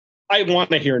I want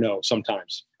to hear no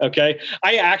sometimes. Okay.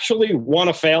 I actually want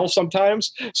to fail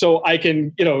sometimes so I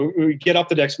can, get up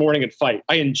the next morning and fight.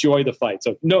 I enjoy the fight.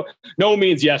 So no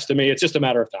means yes to me. It's just a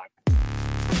matter of time.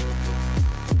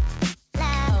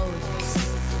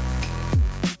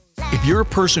 If you're a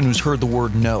person who's heard the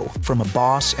word no from a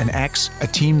boss, an ex, a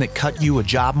team that cut you, a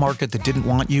job market that didn't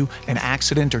want you, an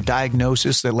accident or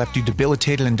diagnosis that left you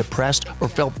debilitated and depressed, or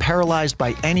felt paralyzed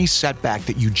by any setback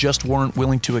that you just weren't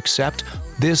willing to accept,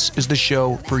 this is the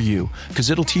show for you, because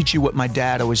it'll teach you what my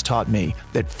dad always taught me,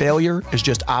 that failure is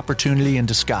just opportunity in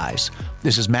disguise.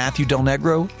 This is Matthew Del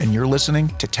Negro, and you're listening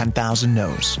to 10,000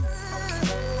 No's.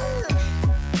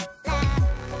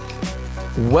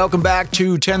 Welcome back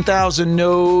to 10,000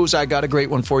 No's. I got a great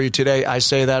one for you today. I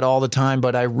say that all the time,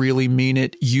 but I really mean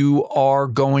it. You are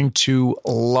going to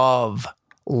love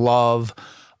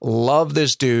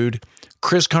this dude,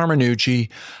 Chris Carminucci.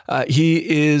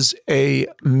 He is a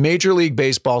Major League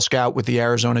Baseball scout with the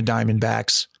Arizona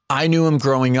Diamondbacks. I knew him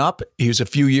growing up. He was a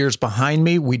few years behind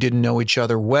me. We didn't know each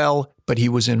other well, but he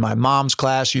was in my mom's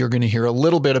class. You're going to hear a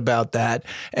little bit about that.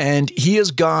 And he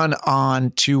has gone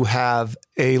on to have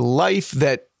a life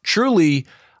that truly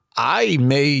I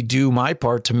may do my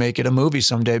part to make it a movie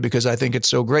someday because I think it's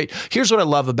so great. Here's what I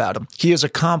love about him. He has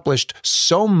accomplished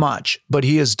so much, but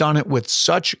he has done it with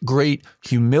such great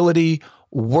humility,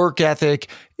 work ethic,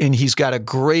 and he's got a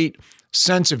great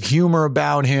sense of humor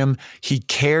about him. He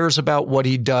cares about what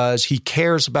he does. He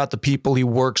cares about the people he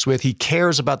works with. He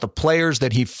cares about the players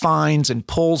that he finds and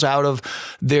pulls out of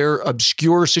their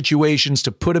obscure situations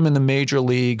to put them in the major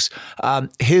leagues.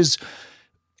 His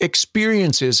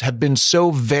experiences have been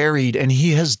so varied and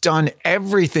he has done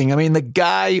everything. I mean, the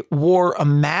guy wore a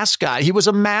mascot. He was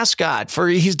a mascot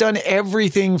he's done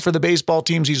everything for the baseball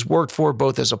teams he's worked for,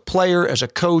 both as a player, as a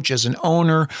coach, as an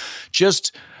owner.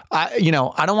 I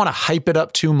don't want to hype it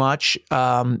up too much,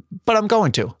 but I'm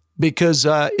going to, because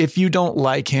if you don't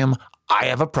like him, I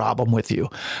have a problem with you.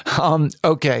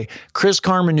 Okay, Chris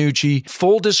Carminucci,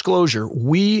 full disclosure,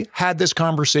 we had this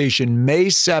conversation May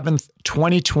 7th,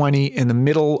 2020, in the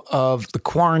middle of the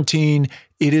quarantine.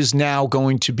 It is now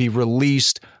going to be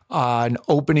released on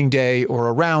opening day or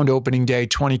around opening day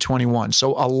 2021.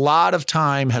 So a lot of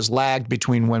time has lagged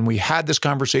between when we had this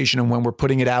conversation and when we're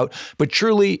putting it out, but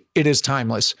truly it is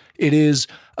timeless. It is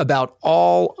about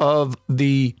all of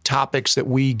the topics that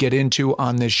we get into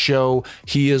on this show.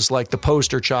 He is like the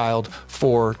poster child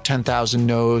for 10,000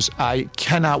 No's. I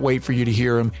cannot wait for you to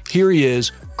hear him. Here he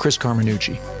is, Chris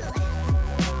Carminucci.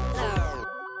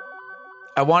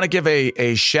 I want to give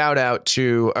a shout out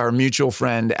to our mutual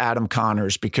friend, Adam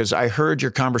Connors, because I heard your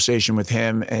conversation with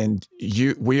him and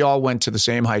we all went to the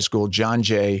same high school, John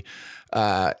Jay,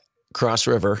 Cross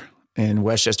River in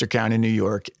Westchester County, New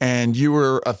York. And you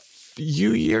were a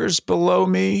few years below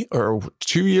me, or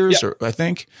 2 years, Yep. or I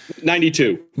think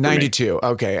 92. 92.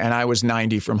 Okay. And I was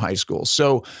 90 from high school.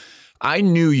 So I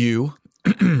knew you.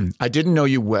 I didn't know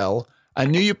you well. I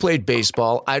knew you played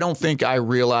baseball. I don't think I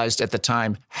realized at the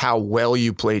time how well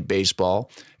you played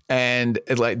baseball, and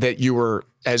like that you were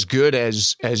as good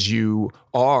as you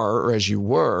are or as you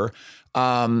were.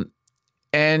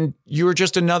 And you were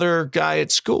just another guy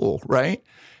at school, right?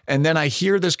 And then I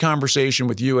hear this conversation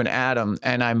with you and Adam,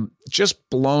 and I'm just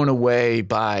blown away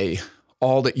by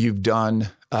all that you've done.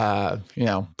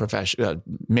 Professional,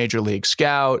 major league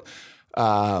scout,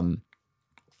 owning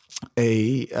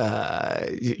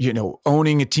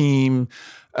a team,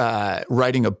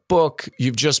 writing a book.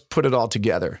 You've just put it all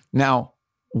together. Now,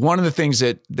 one of the things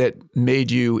that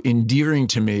made you endearing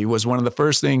to me was one of the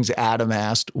first things Adam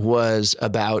asked was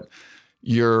about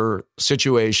your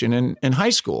situation in high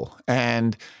school.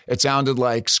 And it sounded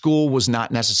like school was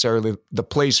not necessarily the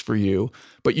place for you,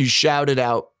 but you shouted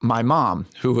out my mom,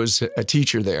 who was a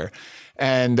teacher there.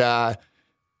 And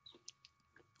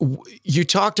you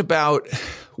talked about,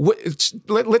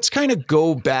 let's kind of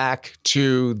go back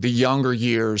to the younger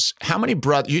years. How many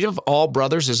brothers? You have all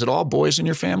brothers? Is it all boys in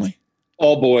your family?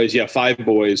 All boys. Yeah. 5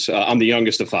 boys. I'm the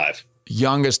youngest of 5.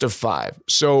 Youngest of 5.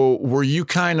 So were you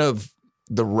kind of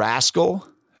the rascal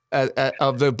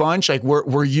of the bunch? Like,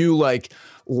 were you like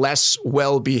less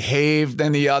well-behaved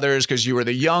than the others because you were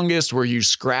the youngest? Were you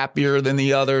scrappier than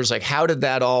the others? Like, how did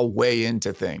that all weigh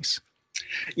into things?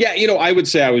 Yeah, I would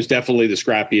say I was definitely the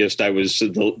scrappiest. I was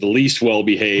the least well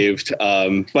behaved.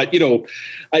 But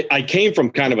I came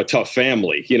from kind of a tough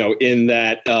family. In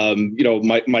that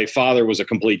my father was a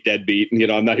complete deadbeat.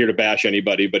 And I'm not here to bash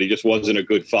anybody, but he just wasn't a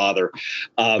good father.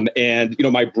 And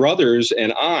my brothers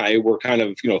and I were kind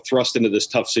of thrust into this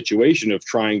tough situation of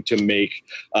trying to make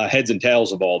heads and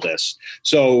tails of all this.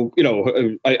 So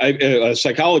a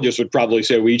psychologist would probably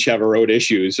say we each have our own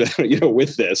issues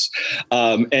with this.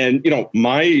 And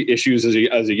my issues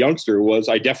as a youngster was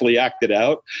I definitely acted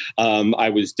out. I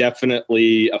was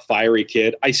definitely a fiery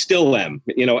kid. I still am,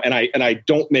 and I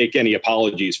don't make any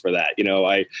apologies for that.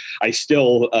 I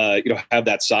still, have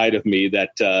that side of me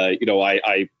that,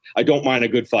 I don't mind a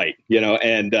good fight,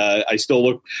 and I still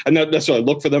look, I not necessarily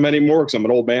look for them anymore because I'm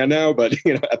an old man now, but,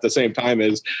 at the same time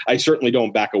as I certainly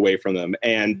don't back away from them.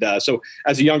 And so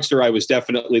as a youngster, I was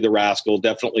definitely the rascal,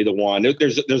 definitely the one.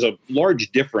 There's a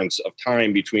large difference of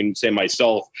time between, say,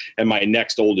 myself and my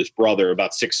next oldest brother,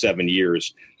 about 6-7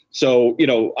 years. So,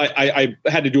 I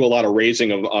had to do a lot of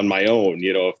raising on my own,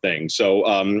 of things. So,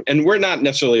 and we're not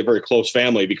necessarily a very close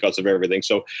family because of everything.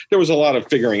 So there was a lot of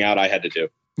figuring out I had to do.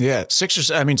 Yeah. 6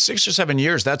 or 7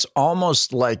 years, that's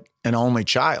almost like an only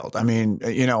child. I mean,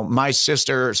 my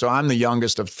sister, so I'm the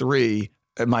youngest of three.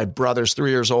 My brother's 3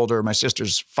 years older. My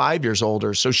sister's 5 years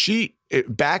older. So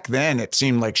back then it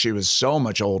seemed like she was so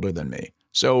much older than me.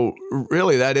 So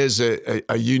really that is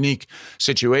a unique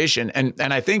situation. And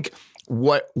I think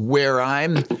where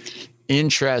I'm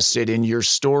interested in your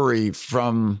story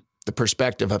from the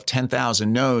perspective of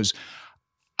 10,000 No's,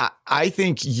 I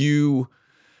think you're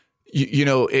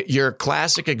a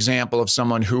classic example of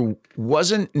someone who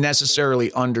wasn't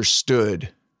necessarily understood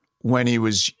when he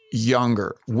was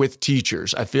younger with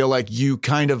teachers. I feel like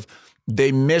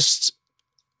they missed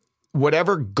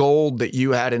whatever gold that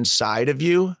you had inside of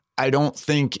you. I don't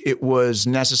think it was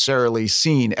necessarily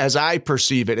seen as I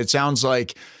perceive it. It sounds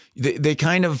like they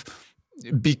kind of,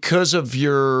 because of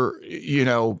your,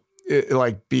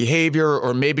 like behavior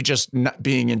or maybe just not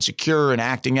being insecure and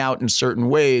acting out in certain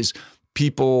ways,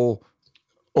 people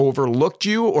overlooked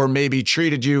you or maybe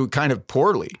treated you kind of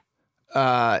poorly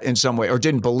in some way or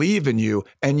didn't believe in you.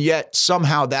 And yet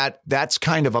somehow that's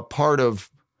kind of a part of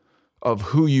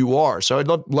who you are. So I'd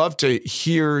love to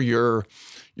hear your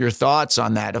thoughts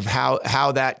on that, of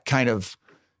how that kind of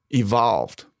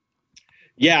evolved.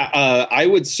 Yeah, I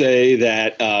would say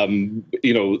that,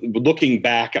 looking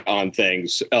back on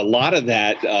things, a lot of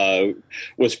that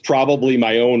was probably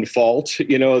my own fault,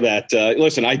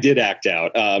 listen, I did act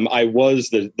out. I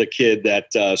was the kid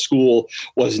that school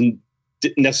wasn't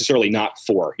necessarily not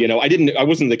for, I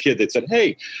wasn't the kid that said,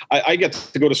 hey, I get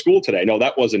to go to school today. No,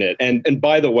 that wasn't it. And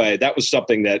by the way, that was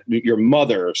something that your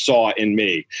mother saw in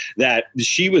me, that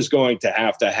she was going to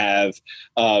have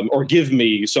or give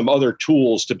me some other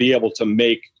tools to be able to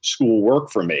make school work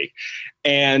for me.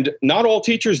 And not all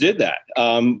teachers did that.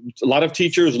 A lot of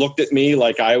teachers looked at me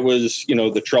like I was,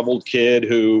 the troubled kid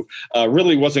who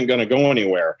really wasn't going to go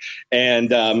anywhere.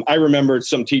 And I remembered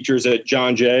some teachers at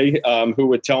John Jay who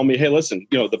would tell me, hey, listen,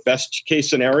 the best case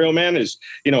scenario, man, is,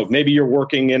 maybe you're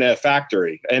working in a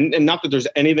factory. And not that there's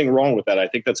anything wrong with that. I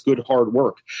think that's good, hard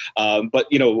work. But,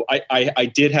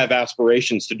 I did have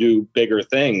aspirations to do bigger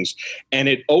things. And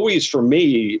it always, for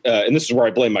me, and this is where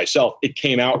I blame myself, it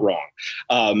came out wrong.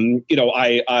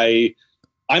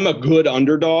 I'm a good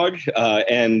underdog,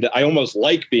 and I almost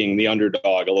like being the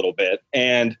underdog a little bit.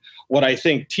 And what I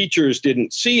think teachers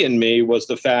didn't see in me was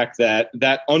the fact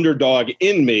that underdog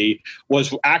in me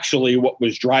was actually what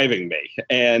was driving me.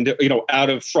 And, out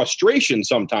of frustration,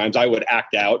 sometimes I would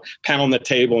act out, pound the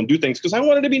table and do things because I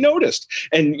wanted to be noticed.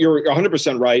 And you're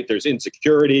 100% right. There's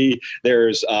insecurity.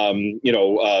 There's,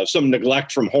 some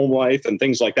neglect from home life and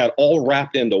things like that, all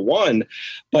wrapped into one.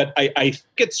 But I think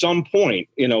at some point,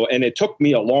 and it took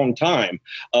me a long time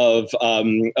of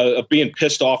being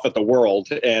pissed off at the world.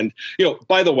 And,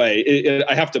 by the way,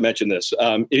 I have to mention this.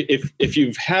 If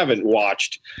you haven't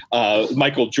watched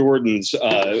Michael Jordan's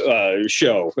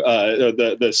show,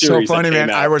 the series, so funny, man.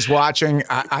 I was watching.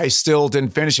 I still didn't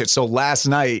finish it. So last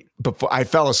night, before I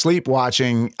fell asleep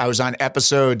watching, I was on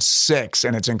episode 6,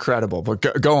 and it's incredible. But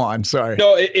go on. Sorry.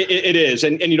 No, it is,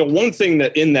 and one thing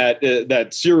that in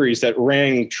that series that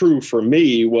rang true for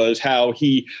me was how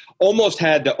he almost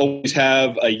had to always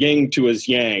have a yin to his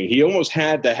yang. He almost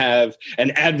had to have an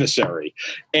adversary.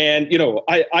 And,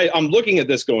 I'm looking at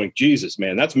this going, Jesus,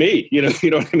 man, that's me. You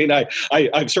know what I mean?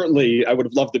 I'm certainly, I would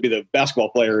have loved to be the basketball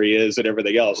player he is and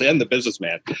everything else and the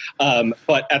businessman.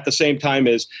 But at the same time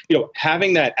is,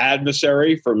 having that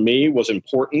adversary for me was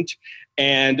important.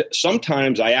 And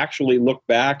sometimes I actually look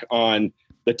back on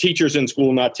the teachers in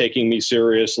school not taking me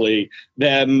seriously,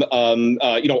 them,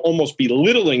 almost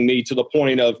belittling me to the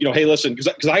point of, hey, listen,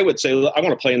 because I would say, I want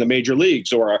to play in the major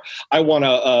leagues, or I want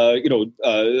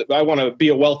to, I want to be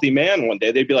a wealthy man one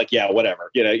day. They'd be like, yeah,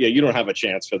 whatever, you don't have a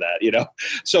chance for that,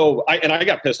 So I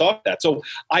got pissed off at that. So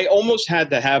I almost had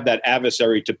to have that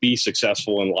adversary to be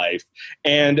successful in life.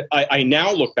 And I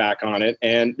now look back on it,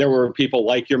 and there were people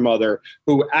like your mother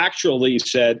who actually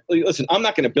said, listen, I'm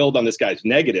not going to build on this guy's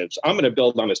negatives. I'm going to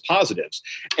build on his positives.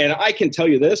 And I can tell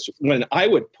you this, when I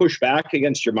would push back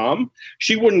against your mom,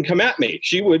 she wouldn't come at me.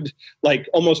 She would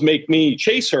almost make me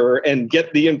chase her and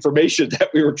get the information that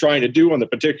we were trying to do on the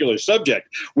particular subject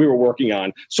we were working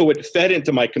on. So it fed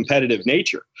into my competitive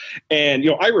nature. And,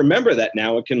 I remember that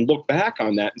now and can look back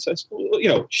on that and says,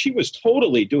 she was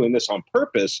totally doing this on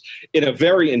purpose in a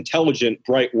very intelligent,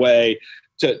 bright way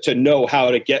to know how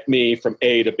to get me from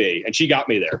A to B. And she got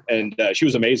me there, and she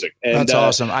was amazing. And that's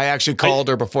awesome. I actually called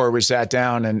her before we sat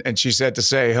down, and she said to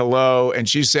say hello. And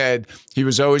she said he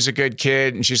was always a good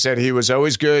kid. And she said he was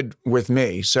always good with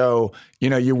me. So,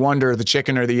 you wonder, the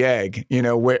chicken or the egg,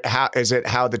 how is it,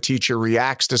 how the teacher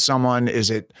reacts to someone?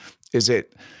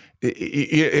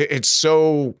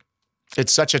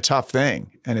 It's such a tough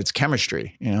thing, and it's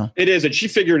chemistry, It is, and she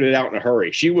figured it out in a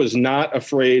hurry. She was not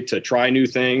afraid to try new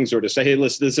things or to say, hey,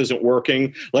 listen, this isn't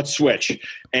working. Let's switch.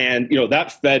 And,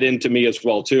 that fed into me as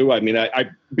well, too. I mean,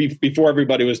 before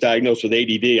everybody was diagnosed with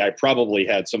ADD, I probably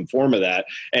had some form of that,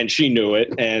 and she knew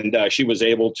it, and she was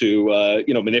able to,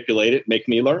 manipulate it, make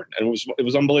me learn. And it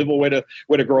was an unbelievable way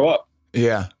to grow up.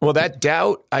 Yeah. Well, that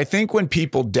doubt, I think when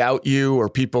people doubt you or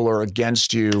people are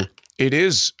against you, it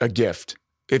is a gift.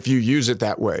 If you use it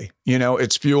that way,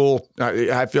 it's fuel.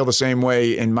 I feel the same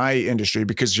way in my industry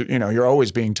because, you're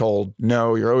always being told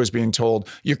no, you're always being told,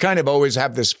 you kind of always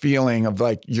have this feeling of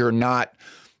you're not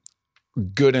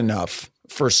good enough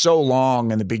for so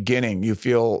long in the beginning, you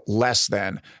feel less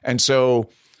than. And so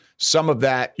some of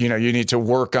that, you need to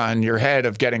work on your head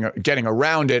of getting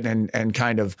around it and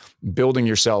kind of building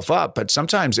yourself up. But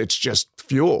sometimes it's just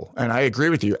fuel. And I agree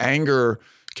with you. Anger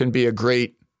can be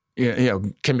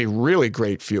can be really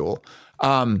great fuel.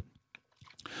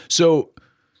 So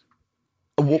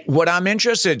what I'm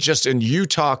interested just in you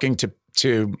talking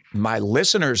to my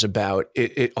listeners about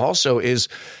it also is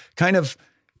kind of,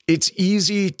 it's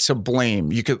easy to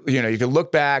blame. You could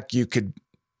look back, you could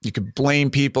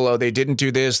blame people. Oh, they didn't do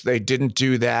this, they didn't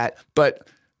do that, but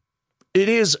it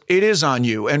is on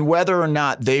you. And whether or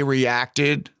not they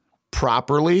reacted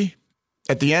properly,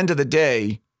 at the end of the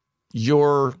day,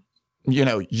 your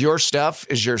stuff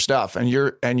is your stuff, and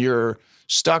you're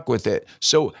stuck with it.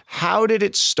 So how did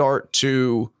it start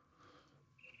to,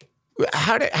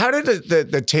 how did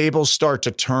the tables start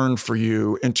to turn for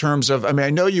you in terms of,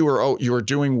 I know you were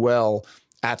doing well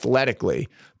athletically,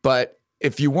 but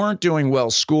if you weren't doing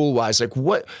well school-wise,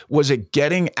 what was it,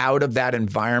 getting out of that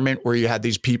environment where you had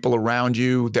these people around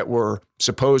you that were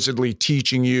supposedly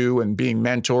teaching you and being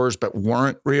mentors, but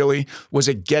weren't really? Was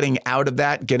it getting out of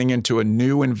that, getting into a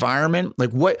new environment?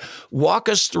 Walk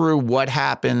us through what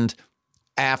happened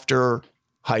after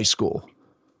high school.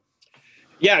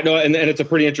 Yeah, no, and it's a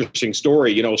pretty interesting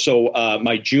story, So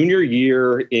my junior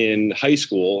year in high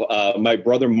school, my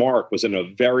brother Mark was in a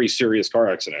very serious car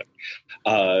accident.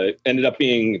 Ended up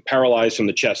being paralyzed from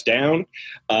the chest down.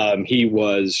 He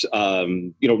was,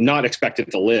 not expected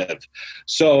to live.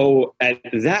 So at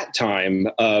that time,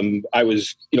 I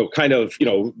was,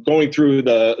 going through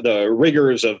the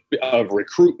rigors of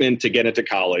recruitment to get into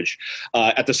college.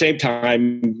 At the same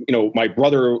time, my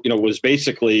brother, was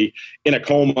basically in a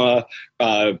coma,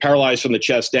 paralyzed from the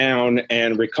chest down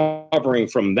and recovering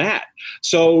from that.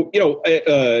 So,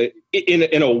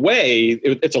 in a way,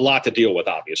 it's a lot to deal with,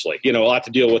 obviously, a lot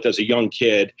to deal with as a young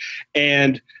kid.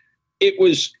 And it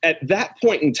was at that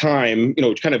point in time,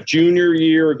 kind of junior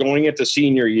year going into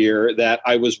senior year, that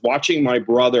I was watching my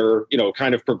brother,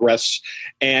 kind of progress,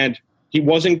 and he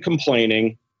wasn't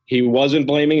complaining. He wasn't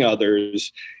blaming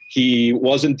others. He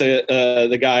wasn't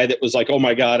the guy that was like, oh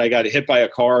my God, I got hit by a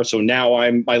car, so now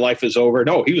my life is over.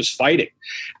 No, he was fighting.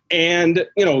 And,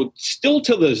 still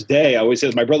to this day, I always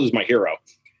say my brother's my hero.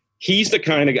 He's the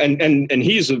kind of, and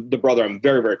he's the brother I'm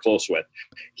very, very close with.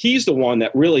 He's the one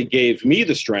that really gave me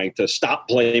the strength to stop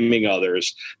blaming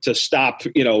others, to stop,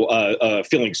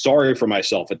 feeling sorry for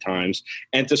myself at times,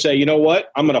 and to say, you know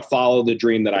what, I'm going to follow the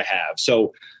dream that I have.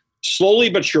 So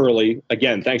slowly but surely,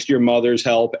 again, thanks to your mother's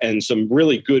help and some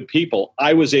really good people,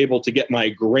 I was able to get my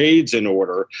grades in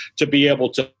order to be able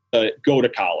to go to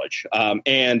college.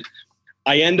 And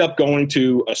I end up going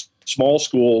to a small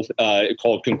school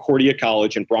called Concordia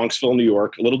College in Bronxville, New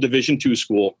York, a little Division II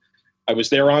school. I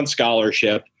was there on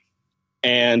scholarship.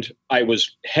 And I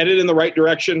was headed in the right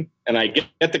direction, and I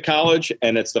get to college,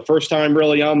 and it's the first time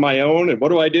really on my own. And what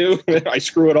do? I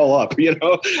screw it all up.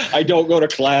 I don't go to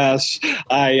class.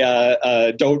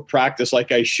 I don't practice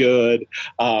like I should.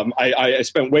 I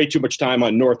spent way too much time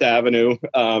on North Avenue,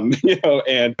 and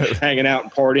hanging out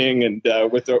and partying, and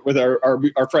with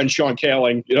our friend Sean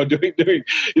Kaling,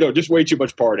 doing just way too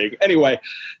much partying. Anyway.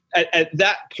 At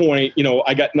that point,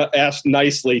 I got asked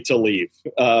nicely to leave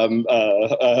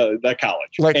that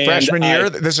college. Like freshman year?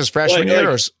 This is freshman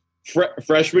year?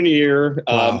 Freshman year.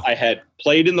 Wow. I had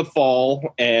played in the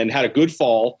fall and had a good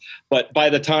fall. But by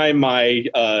the time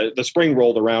the spring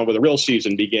rolled around where the real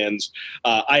season begins,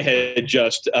 I had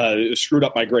just screwed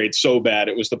up my grades so bad.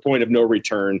 It was the point of no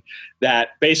return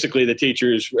that basically the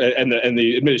teachers and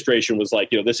the administration was like,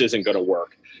 this isn't going to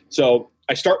work. So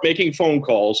I start making phone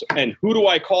calls, and who do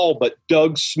I call but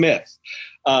Doug Smith,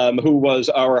 who was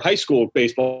our high school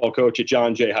baseball coach at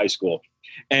John Jay High School.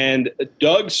 And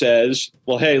Doug says,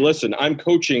 well, hey, listen, I'm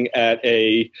coaching at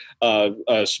a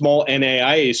small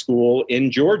NAIA school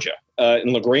in Georgia,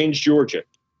 in LaGrange, Georgia.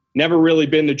 Never really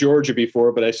been to Georgia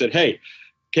before, but I said, hey,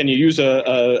 can you use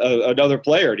another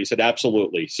player? And he said,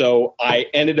 absolutely. So I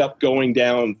ended up going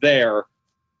down there.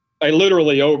 I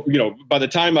literally, by the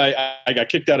time I got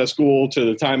kicked out of school to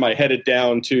the time I headed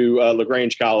down to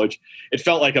LaGrange College, it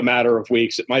felt like a matter of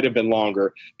weeks. It might have been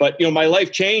longer. But, my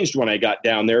life changed when I got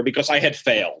down there because I had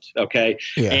failed, okay?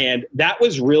 Yeah. And that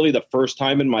was really the first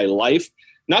time in my life,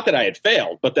 not that I had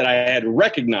failed, but that I had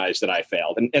recognized that I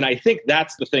failed. And I think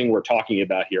that's the thing we're talking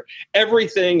about here.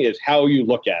 Everything is how you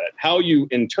look at it, how you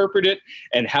interpret it,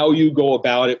 and how you go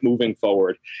about it moving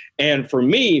forward. And for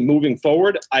me, moving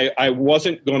forward, I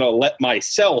wasn't going to let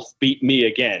myself beat me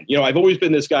again. I've always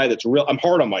been this guy that's I'm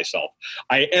hard on myself.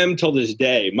 I am till this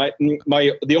day.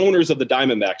 The owners of the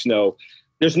Diamondbacks know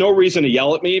there's no reason to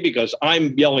yell at me because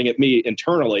I'm yelling at me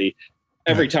internally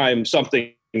every time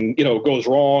something goes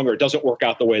wrong or doesn't work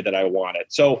out the way that I want it.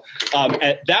 So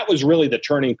that was really the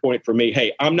turning point for me.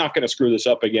 Hey, I'm not going to screw this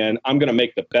up again. I'm going to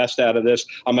make the best out of this.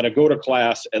 I'm going to go to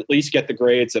class, at least get the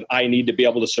grades that I need to be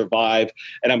able to survive.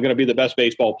 And I'm going to be the best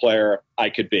baseball player I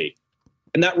could be.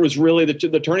 And that was really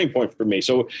the turning point for me.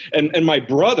 So, and my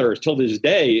brother till this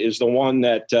day is the one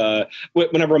that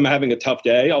whenever I'm having a tough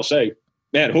day, I'll say,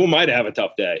 man, who am I to have a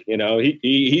tough day?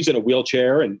 He's in a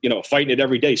wheelchair and, fighting it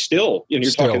every day still, you're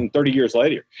talking 30 years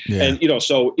later. Yeah. And,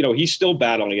 so, he's still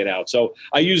battling it out. So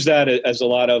I use that as a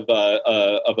lot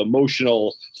of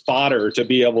emotional fodder to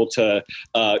be able to,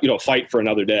 fight for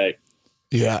another day.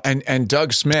 Yeah. And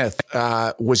Doug Smith,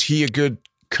 was he a good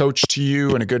coach to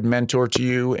you and a good mentor to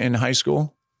you in high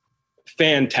school?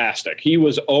 Fantastic. He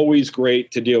was always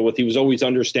great to deal with. He was always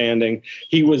understanding.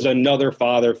 He was another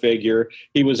father figure.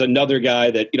 He was another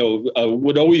guy that,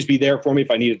 would always be there for me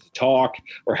if I needed to talk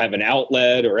or have an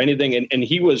outlet or anything. And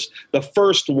he was the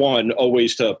first one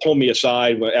always to pull me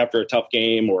aside after a tough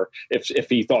game or if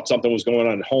he thought something was going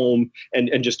on at home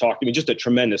and just talk to me. Just a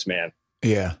tremendous man.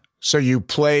 Yeah. So you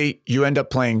end up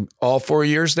playing all 4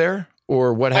 years there?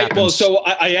 Or what happened?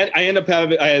 I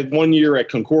had 1 year at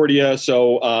Concordia.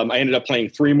 So I ended up playing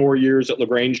 3 more years at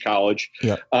LaGrange College.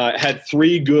 Yeah. Had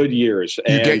 3 good years.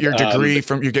 You get your degree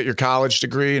you get your college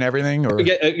degree and everything, or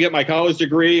get my college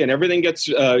degree and everything gets.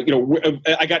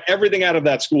 I got everything out of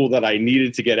that school that I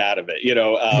needed to get out of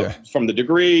it. From the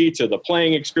degree to the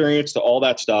playing experience to all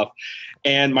that stuff.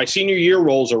 And my senior year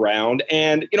rolls around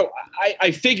and,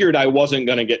 I figured I wasn't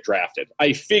going to get drafted.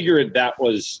 I figured that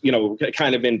was,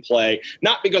 kind of in play,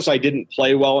 not because I didn't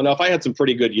play well enough. I had some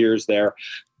pretty good years there,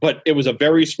 but it was a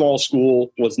very small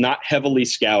school, was not heavily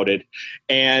scouted.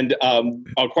 And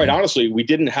quite honestly, we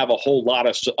didn't have a whole lot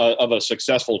of a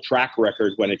successful track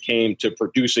record when it came to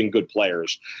producing good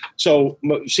players. So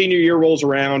senior year rolls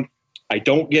around. I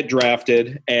don't get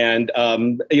drafted, and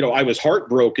I was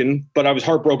heartbroken, but I was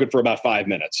heartbroken for about 5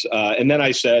 minutes, and then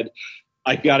I said,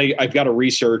 I've got to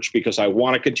research because I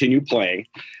want to continue playing,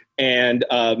 and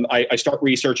I start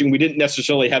researching. We didn't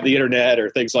necessarily have the internet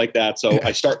or things like that, so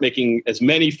I start making as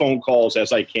many phone calls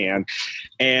as I can,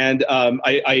 and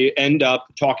I end up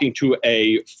talking to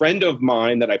a friend of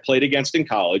mine that I played against in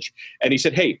college, and he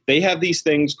said, hey, they have these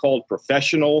things called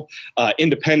professional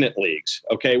independent leagues,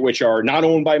 okay, which are not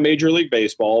owned by Major League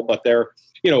Baseball, but they're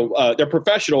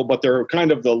professional, but they're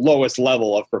kind of the lowest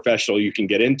level of professional you can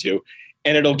get into,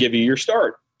 and it'll give you your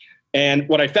start. And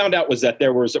what I found out was that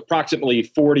there was approximately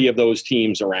 40 of those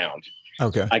teams around.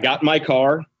 Okay. I got in my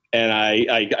car and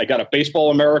I got a Baseball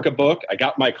America book. I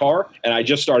got in my car and I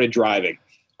just started driving.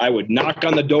 I would knock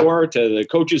on the door to the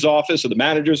coach's office or the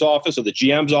manager's office or the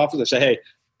GM's office and say, hey,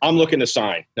 I'm looking to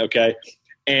sign. Okay.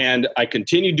 And I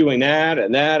continued doing that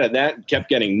and that and that, and kept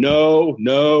getting no,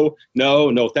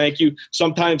 thank you.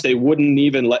 Sometimes they wouldn't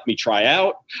even let me try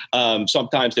out.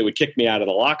 Sometimes they would kick me out of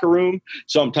the locker room.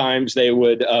 Sometimes they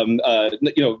would,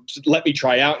 let me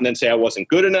try out and then say I wasn't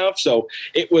good enough. So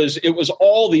it was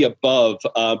all the above,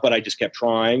 but I just kept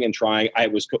trying and trying. I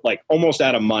was like almost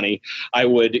out of money. I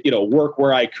would, work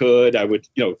where I could. I would,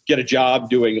 get a job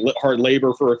doing hard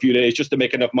labor for a few days just to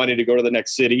make enough money to go to the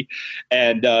next city.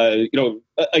 And,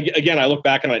 again, I look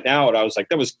back on it now and I was like,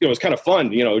 that was, it was kind of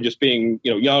fun, just being,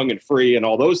 young and free and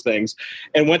all those things,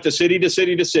 and went to city to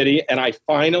city to city. And I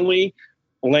finally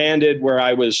landed where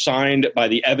I was signed by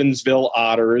the Evansville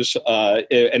Otters,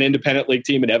 an independent league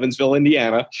team in Evansville,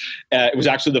 Indiana. It was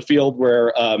actually the field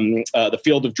where the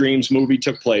Field of Dreams movie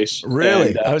took place. Really?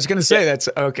 And, I was going to say that's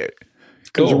okay.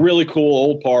 Cool. It was a really cool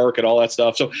old park and all that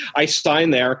stuff. So I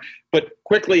signed there, but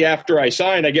quickly after I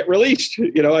signed, I get released.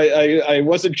 I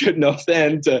wasn't good enough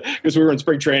then because we were in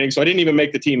spring training. So I didn't even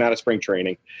make the team out of spring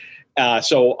training.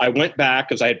 So I went back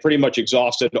because I had pretty much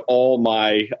exhausted all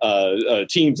my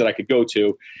teams that I could go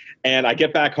to. And I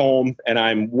get back home and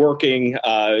I'm working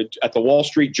at the Wall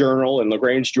Street Journal in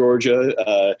LaGrange,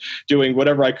 Georgia, doing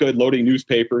whatever I could, loading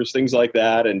newspapers, things like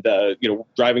that, and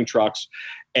driving trucks.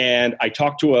 And I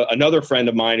talked to another friend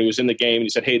of mine who was in the game, and he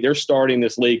said, "Hey, they're starting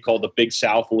this league called the Big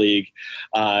South League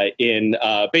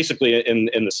basically in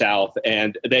the South,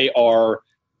 and they are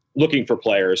looking for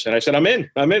players." And I said, I'm in.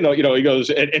 He goes,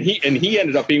 and he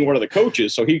ended up being one of the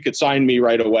coaches, so he could sign me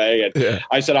right away. And yeah.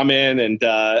 I said, I'm in, and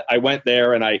I went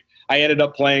there, and I ended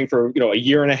up playing for a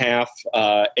year and a half.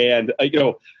 I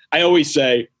always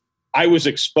say, I was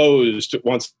exposed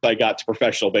once I got to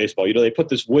professional baseball. They put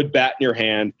this wood bat in your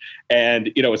hand,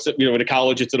 and it's in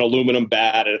college it's an aluminum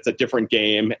bat, and it's a different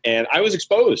game. And I was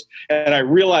exposed, and I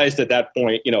realized at that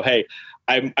point, hey,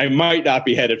 I might not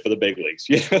be headed for the big leagues,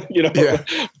 Yeah.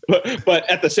 But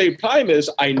at the same time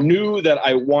I knew that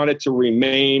I wanted to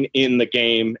remain in the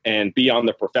game and be on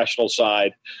the professional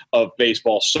side of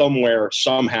baseball somewhere,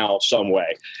 somehow, some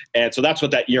way. And so that's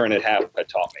what that year and a half had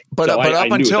taught me. But so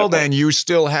up until then, you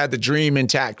still had the dream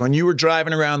intact. When you were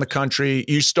driving around the country,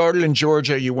 you started in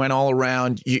Georgia, you went all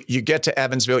around, you get to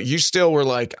Evansville, you still were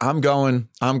like, I'm going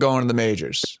to the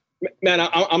majors. Man,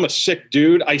 I'm a sick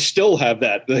dude. I still have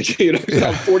that.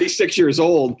 I'm 46 years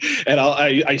old, and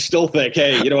I still think,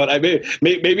 hey, you know what?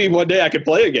 Maybe one day I could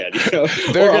play again.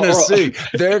 They're gonna see.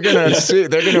 They're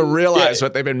gonna realize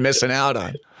what they've been missing out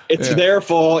on. It's their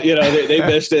fault. They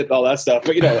missed it and all that stuff.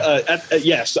 But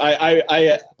yes, I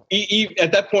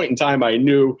at that point in time, I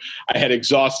knew I had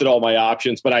exhausted all my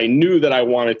options, but I knew that I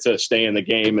wanted to stay in the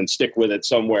game and stick with it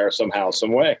somewhere, somehow,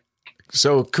 some way.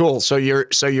 So cool. So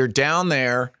you're down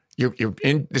there. You're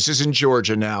in. This is in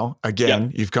Georgia now. Again,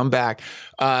 yep. You've come back.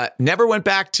 Never went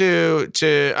back to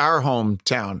our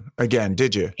hometown again,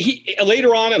 did you?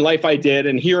 Later on in life, I did,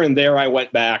 and here and there I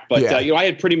went back. But I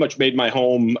had pretty much made my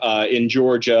home in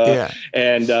Georgia,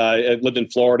 and I lived in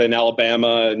Florida and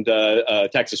Alabama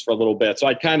and Texas for a little bit. So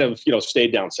I kind of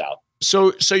stayed down south.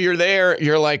 So you're there,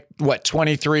 you're like, what,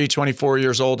 23, 24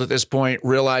 years old at this point,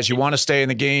 realize you want to stay in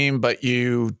the game, but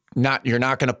you're not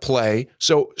going to play.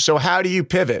 So how do you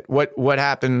pivot? What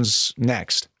happens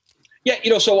next?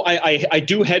 Yeah, so I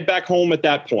do head back home at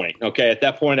that point. Okay, at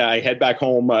that point I head back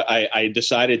home. I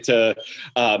decided to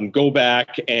go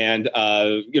back and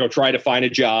try to find a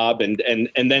job, and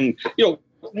then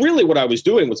really what I was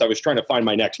doing was I was trying to find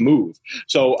my next move.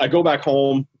 So I go back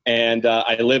home and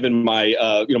I live in my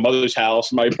mother's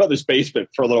house, my brother's basement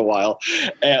for a little while,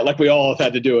 like we all have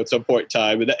had to do at some point in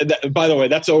time. And by the way,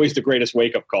 that's always the greatest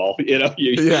wake up call.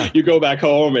 You go back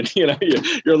home and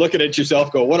you're looking at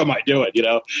yourself, go, what am I doing?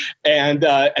 And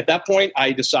at that point,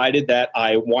 I decided that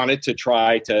I wanted to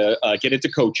try to get into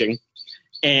coaching.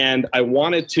 And I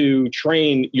wanted to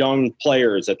train young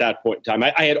players at that point in time.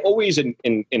 I had always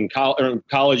in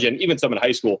college and even some in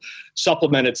high school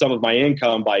supplemented some of my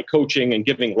income by coaching and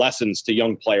giving lessons to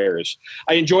young players.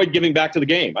 I enjoyed giving back to the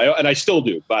game, and I still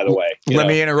do, by the way. Let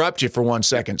me interrupt you for 1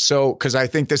 second. So, because I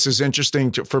think this is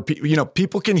interesting for people.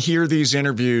 People can hear these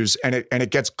interviews and it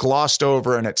gets glossed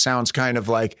over, and it sounds kind of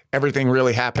like everything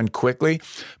really happened quickly.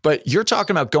 But you're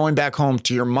talking about going back home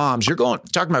to your mom's. You're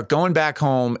talking about going back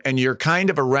home, and you're kind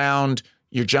of around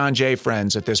your John Jay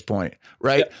friends at this point,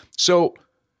 right? Yeah. So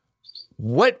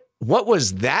what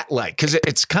was that like? Because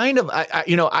it's kind of,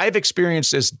 I've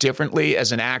experienced this differently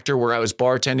as an actor where I was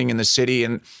bartending in the city,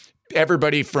 and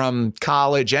everybody from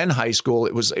college and high school,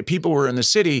 it was people were in the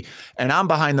city and I'm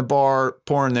behind the bar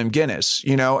pouring them Guinness,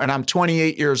 and I'm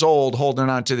 28 years old holding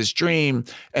on to this dream.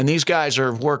 And these guys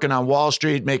are working on Wall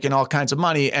Street, making all kinds of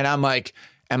money. And I'm like,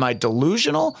 Am I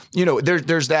delusional?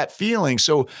 There's that feeling.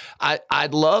 So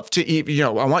I'd love to,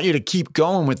 I want you to keep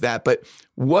going with that. But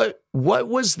what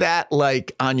was that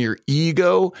like on your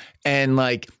ego? And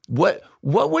like, what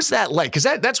was that like? Because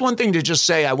that's one thing to just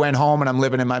say, I went home and I'm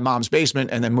living in my mom's basement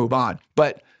and then move on.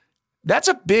 But that's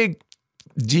a big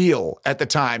deal at the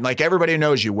time. Like, everybody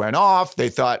knows you went off. They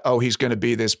thought, oh, he's going to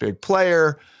be this big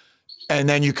player. And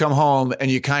then you come home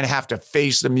and you kind of have to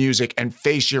face the music and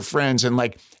face your friends. And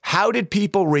like, how did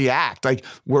people react? Like,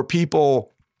 were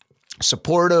people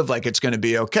supportive, like it's going to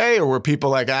be okay? Or were people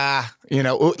like,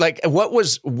 like what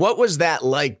was that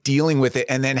like dealing with it?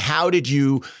 And then how did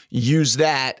you use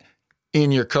that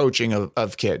in your coaching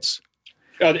of kids?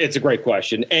 It's a great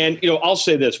question. And, I'll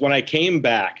say this, when I came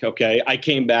back, I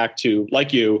came back to,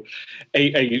 like you,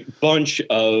 a bunch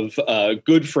of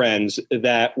good friends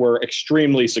that were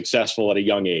extremely successful at a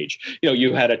young age.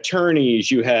 You had attorneys,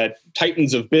 you had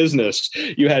titans of business,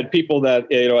 you had people that,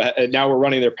 now were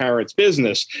running their parents'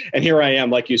 business. And here I am,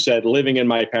 like you said, living in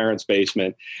my parents'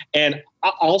 basement. And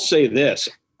I'll say this,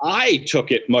 I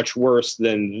took it much worse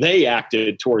than they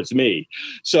acted towards me.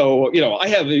 So, I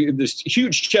have this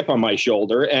huge chip on my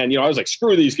shoulder and, I was like,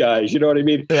 screw these guys. You know what I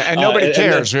mean? Yeah, and nobody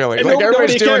cares, really. Like,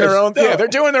 everybody's doing their own thing. Yeah, they're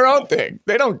doing their own thing.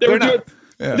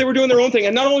 They were doing their own thing.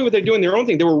 And not only were they doing their own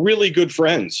thing, they were really good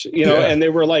friends, and they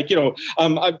were like,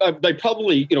 they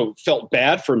probably, felt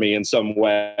bad for me in some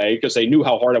way because they knew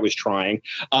how hard I was trying.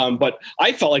 But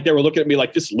I felt like they were looking at me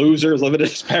like, this loser is living in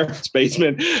his parents'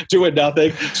 basement, doing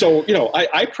nothing. So,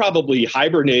 I probably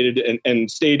hibernated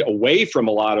and stayed away from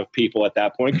a lot of people at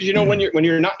that point. Because, when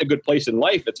you're not in a good place in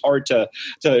life, it's hard to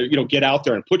get out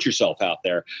there and put yourself out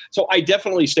there. So I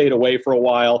definitely stayed away for a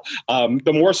while.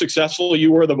 The more successful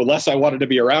you were, the less I wanted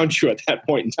to be around you at that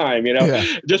point in time,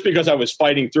 just because I was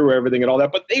fighting through everything and all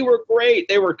that. But they were great.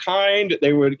 They were kind.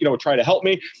 They would, try to help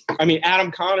me. I mean,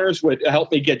 Adam Connors would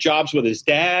help me get jobs with his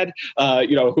dad,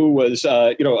 who was,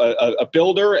 a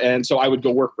builder. And so I would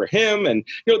go work for him. And,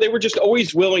 they were just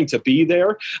always willing to be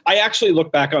there. I actually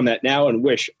look back on that now and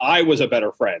wish I was a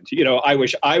better friend. I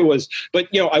wish I was, but,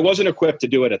 I wasn't equipped to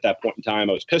do it at that point in time.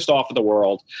 I was pissed off at the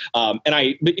world. But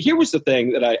here was the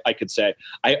thing that I could say.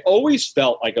 I always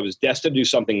felt like I was destined to do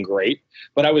something great,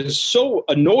 but I was so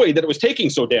annoyed that it was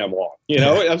taking so damn long.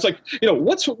 I was like,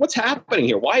 what's happening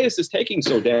here? Why is this taking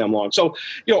so damn long? So,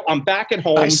 I'm back at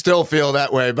home. I still feel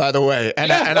that way, by the way.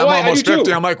 And I'm almost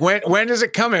 50. I'm like, when is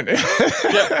it coming? And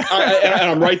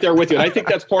I'm right there with you. And I think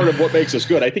that's part of what makes us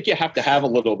good. I think you have to have a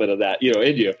little bit of that,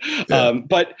 in you. Yeah.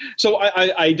 But so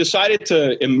I decided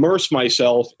to immerse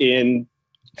myself in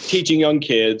teaching young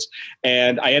kids.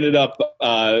 And I ended up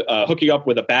hooking up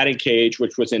with a batting cage,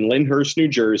 which was in Lyndhurst, New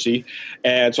Jersey.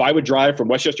 And so I would drive from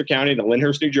Westchester County to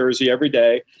Lyndhurst, New Jersey every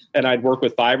day. And I'd work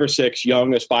with 5 or 6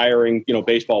 young, aspiring,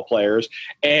 baseball players.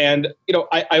 And,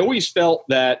 I always felt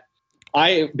that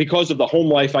because of the home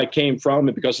life I came from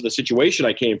and because of the situation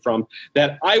I came from,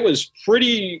 that I was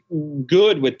pretty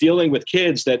good with dealing with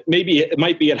kids that maybe it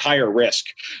might be at higher risk.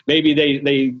 Maybe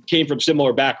they came from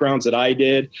similar backgrounds that I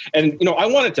did. And, I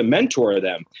wanted to mentor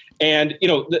them. And,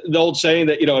 the old saying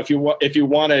that, if you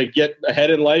want to get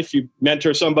ahead in life, you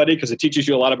mentor somebody because it teaches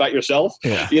you a lot about yourself,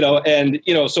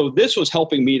 so this was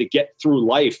helping me to get through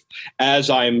life as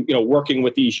I'm, working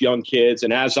with these young kids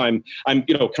and as I'm,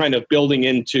 kind of building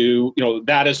into,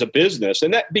 that as a business.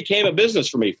 And that became a business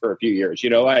for me for a few years.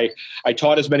 I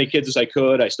taught as many kids as I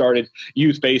could. I started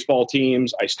youth baseball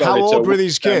teams. How old were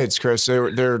these kids, Chris?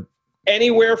 They're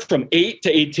anywhere from 8 to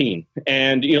 18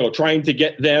 and, trying to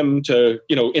get them to,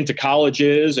 into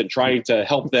colleges and trying to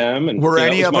help them. And were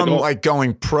any of them like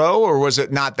going pro, or was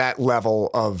it not that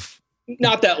level of?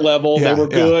 Not that level. Yeah, they were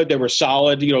good. They were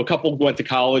solid. A couple went to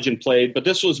college and played, but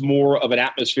this was more of an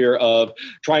atmosphere of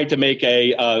trying to make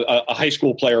a high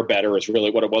school player better is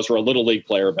really what it was, or a little league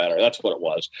player better. That's what it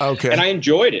was. Okay. And I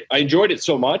enjoyed it. I enjoyed it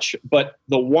so much, but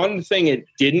the one thing it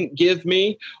didn't give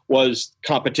me was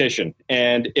competition.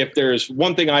 And if there's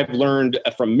one thing I've learned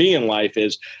from me in life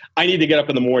is I need to get up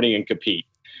in the morning and compete,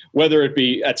 whether it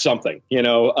be at something,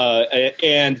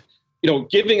 and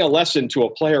giving a lesson to a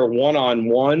player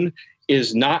one-on-one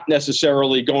is not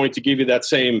necessarily going to give you that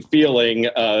same feeling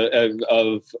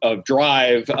of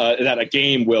drive that a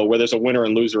game will, where there's a winner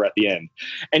and loser at the end.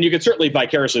 And you can certainly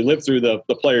vicariously live through the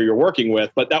player you're working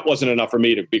with, but that wasn't enough for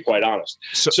me, to be quite honest.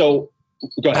 So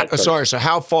go ahead. Sorry. So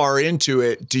how far into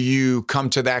it do you come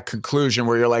to that conclusion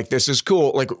where you're like, this is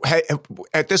cool? Like, hey,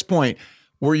 at this point,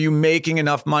 were you making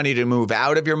enough money to move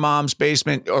out of your mom's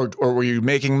basement, or were you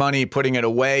making money putting it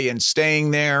away and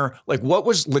staying there? Like, what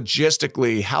was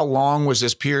logistically, how long was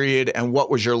this period, and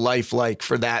what was your life like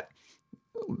for that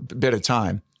bit of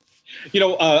time?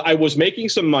 I was making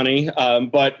some money,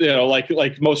 but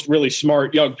like most really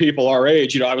smart young people our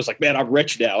age, I was like, man, I'm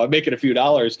rich now. I'm making a few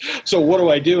dollars. So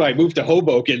what do? I moved to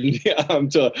Hoboken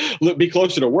to be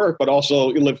closer to work, but also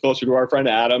live closer to our friend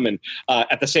Adam. And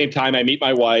at the same time, I meet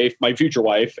my future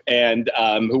wife, and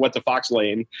who went to Fox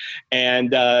Lane.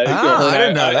 And I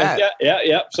didn't know that.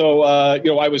 Yeah. So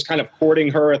I was kind of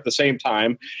courting her at the same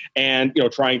time, and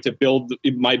trying to build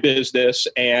my business,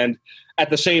 and at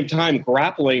the same time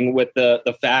grappling with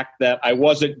the fact that I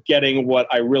wasn't getting what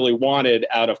I really wanted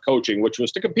out of coaching, which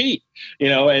was to compete,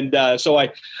 and so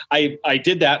I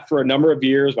did that for a number of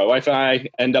years. My wife and I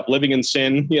end up living in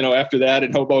sin, after that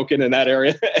in Hoboken in that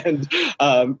area, and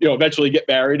eventually get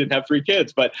married and have 3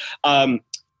 kids. But at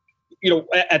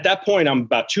that point, I'm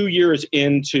about 2 years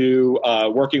into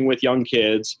working with young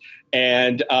kids.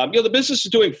 And, the business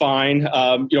is doing fine.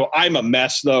 I'm a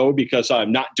mess, though, because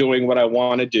I'm not doing what I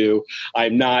want to do.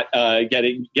 I'm not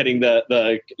getting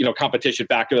the competition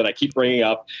factor that I keep bringing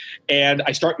up. And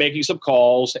I start making some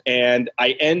calls, and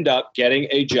I end up getting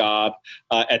a job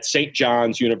at St.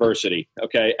 John's University,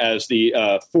 as the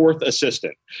 4th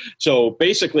assistant. So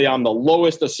basically, I'm the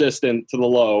lowest assistant to the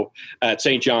low at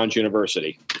St. John's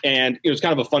University. And it was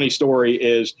kind of a funny story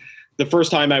is, the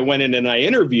first time I went in and I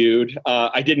interviewed,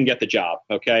 I didn't get the job.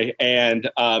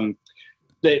 And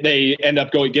they end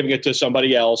up giving it to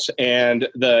somebody else. And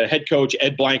the head coach,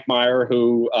 Ed Blankmeyer,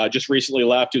 who just recently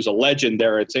left, who's a legend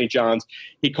there at St. John's,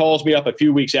 he calls me up a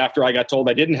few weeks after I got told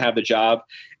I didn't have the job.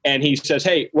 And he says,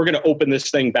 hey, we're going to open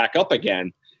this thing back up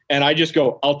again. And I just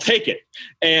go, I'll take it.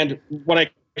 And when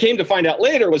I came to find out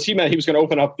later was he meant he was going to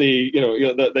open up the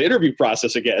interview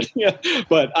process again.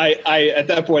 But I at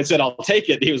that point said, I'll take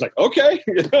it. He was like, okay.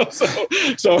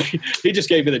 So he just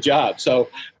gave me the job. So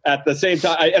at the same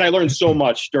time, and I learned so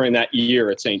much during that year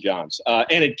at St. John's,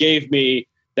 and it gave me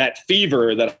that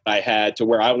fever that I had to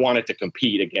where I wanted to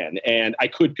compete again, and I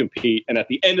could compete. And at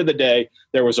the end of the day,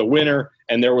 there was a winner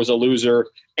and there was a loser,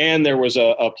 and there was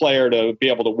a player to be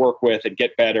able to work with and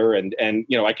get better. And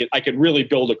I could really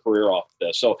build a career off of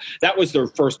this. So that was the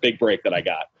first big break that I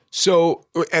got. So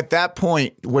at that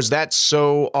point, was that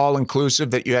so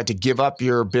all-inclusive that you had to give up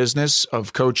your business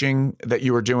of coaching that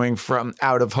you were doing from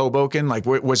out of Hoboken? Like,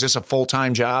 was this a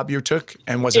full-time job you took,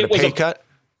 and was it a pay cut?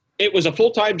 It was a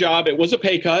full-time job. It was a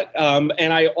pay cut.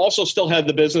 And I also still had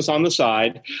the business on the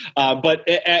side. But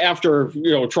after,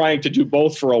 trying to do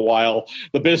both for a while,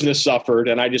 the business suffered.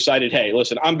 And I decided, hey,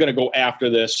 listen, I'm going to go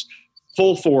after this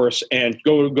full force and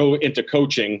go into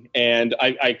coaching. And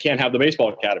I can't have the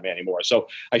baseball academy anymore. So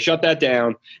I shut that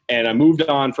down and I moved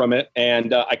on from it.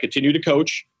 And I continued to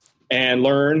coach and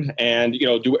learn and,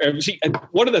 do everything. And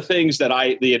one of the things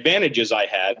the advantages I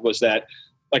had was that,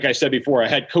 like I said before, I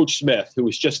had Coach Smith, who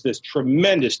was just this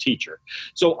tremendous teacher.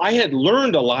 So I had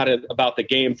learned a lot about the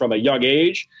game from a young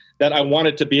age that I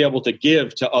wanted to be able to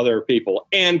give to other people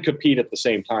and compete at the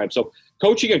same time. So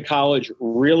coaching in college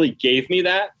really gave me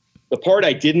that. The part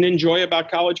I didn't enjoy about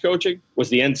college coaching was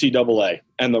the NCAA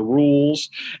and the rules.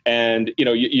 And,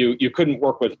 you couldn't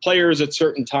work with players at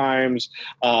certain times.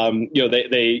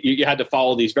 You had to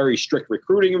follow these very strict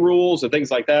recruiting rules and things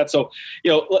like that. So,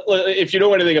 if you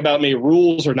know anything about me,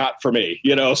 rules are not for me,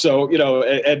 so,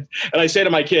 and I say to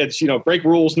my kids, break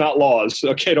rules, not laws.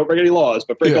 Okay. Don't break any laws,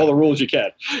 but break all the rules you can,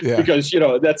 because,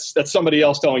 that's somebody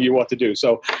else telling you what to do.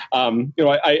 So,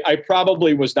 I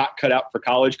probably was not cut out for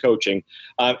college coaching.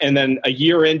 And then a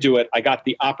year into it, I got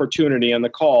the opportunity and the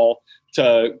call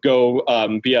to go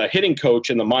be a hitting coach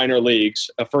in the minor leagues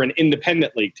for an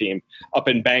independent league team up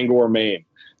in Bangor, Maine.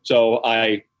 So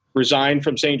I resigned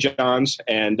from St. John's,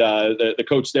 and the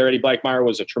coach there, Eddie Blankmeyer,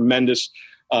 was a tremendous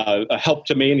help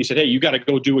to me. And he said, hey, you got to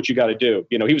go do what you got to do.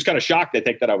 He was kind of shocked, I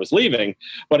think, that I was leaving.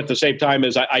 But at the same time,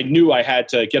 I knew I had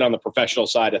to get on the professional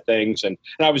side of things. And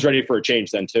I was ready for a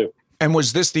change then, too. And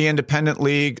was this the independent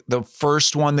league, the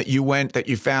first one that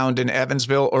you found in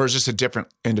Evansville, or is this a different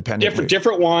independent league?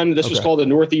 Different one. This was called the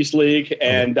Northeast League,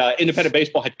 and independent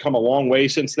baseball had come a long way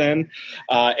since then.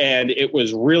 And it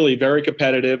was really very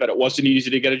competitive, and it wasn't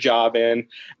easy to get a job in.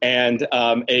 And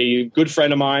a good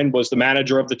friend of mine was the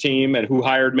manager of the team and who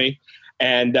hired me.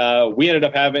 And we ended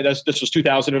up having, this was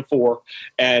 2004,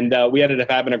 and we ended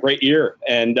up having a great year.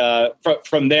 And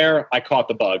from there, I caught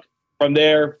the bug. From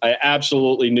there, I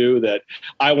absolutely knew that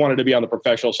I wanted to be on the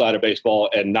professional side of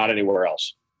baseball and not anywhere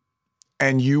else.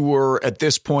 And you were, at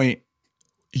this point,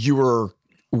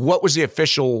 what was the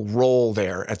official role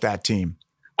there at that team?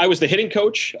 I was the hitting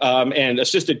coach and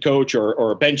assistant coach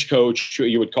or a bench coach,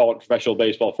 you would call it in professional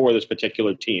baseball, for this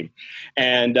particular team.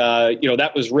 And,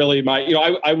 that was really my,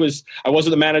 I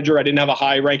wasn't the manager. I didn't have a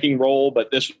high ranking role, but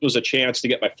this was a chance to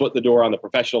get my foot in the door on the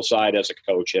professional side as a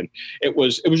coach. And it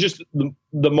was just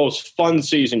the most fun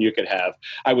season you could have.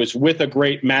 I was with a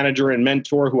great manager and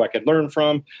mentor who I could learn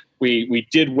from. We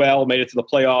did well, made it to the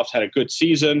playoffs, had a good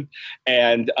season.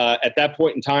 And at that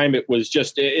point in time, it was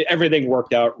just everything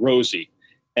worked out rosy.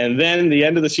 And then the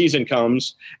end of the season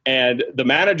comes and the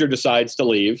manager decides to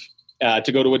leave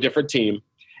to go to a different team.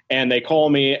 And they call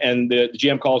me and the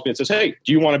GM calls me and says, "Hey,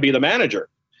 do you want to be the manager?"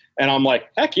 And I'm like,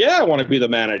 "Heck yeah, I want to be the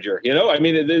manager."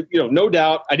 No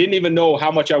doubt. I didn't even know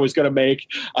how much I was going to make.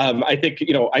 I think,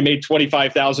 I made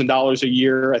 $25,000 a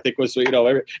year. I think was,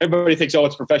 everybody thinks, oh,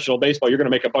 it's professional baseball, you're going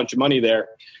to make a bunch of money there.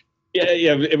 Yeah.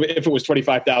 If it was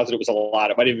 25,000, it was a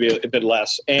lot. It might even be a bit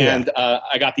less. And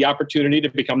I got the opportunity to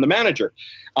become the manager.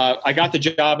 I got the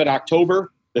job in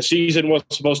October. The season was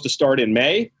supposed to start in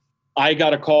May. I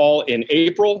got a call in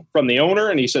April from the owner,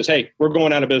 and he says, "Hey, we're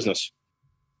going out of business."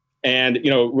 And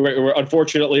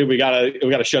unfortunately, we got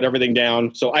to shut everything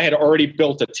down. So I had already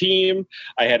built a team.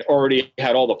 I had already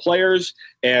had all the players,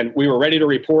 and we were ready to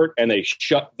report. And they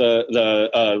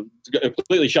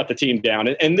completely shut the team down.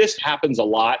 And this happens a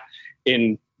lot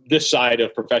in this side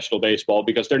of professional baseball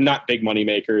because they're not big money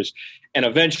makers. And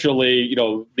eventually,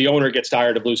 the owner gets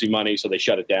tired of losing money, so they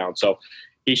shut it down. So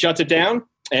he shuts it down,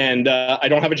 and I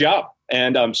don't have a job.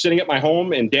 And I'm sitting at my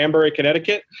home in Danbury,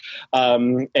 Connecticut.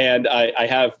 And I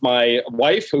have my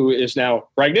wife who is now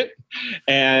pregnant.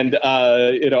 And,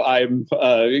 I'm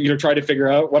trying to figure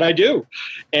out what I do.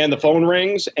 And the phone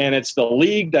rings, and it's the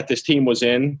league that this team was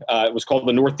in. It was called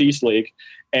the Northeast League.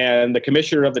 And the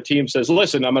commissioner of the team says,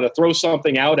 "Listen, I'm going to throw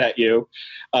something out at you.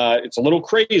 It's a little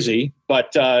crazy,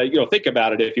 but, think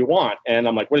about it if you want." And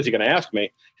I'm like, "What is he going to ask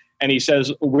me?" And he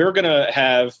says, "We're going to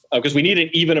have, because we need an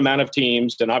even amount of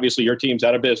teams, and obviously your team's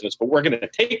out of business, but we're going to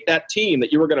take that team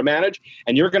that you were going to manage,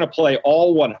 and you're going to play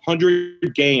all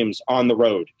 100 games on the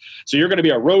road. So you're going to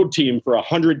be a road team for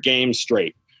 100 games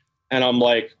straight." And I'm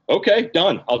like, "Okay,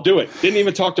 done. I'll do it." Didn't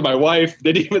even talk to my wife.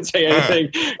 Didn't even say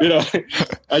anything.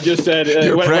 I just said,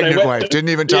 your pregnant wife. Didn't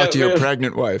even talk to your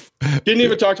pregnant wife. Didn't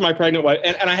even talk to my pregnant wife.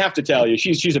 And I have to tell you,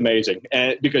 she's amazing.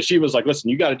 And because she was like, "Listen,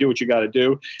 you got to do what you got to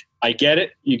do. I get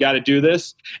it. You got to do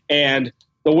this." And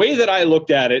the way that I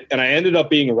looked at it, and I ended up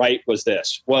being right, was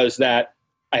that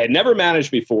I had never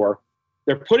managed before.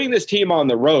 They're putting this team on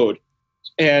the road,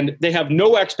 and they have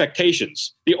no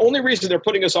expectations. The only reason they're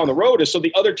putting us on the road is so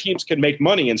the other teams can make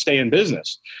money and stay in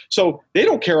business. So they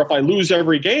don't care if I lose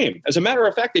every game. As a matter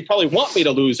of fact, they probably want me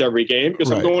to lose every game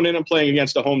because I'm going in and playing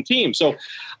against a home team. So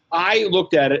I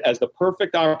looked at it as the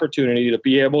perfect opportunity to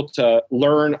be able to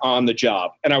learn on the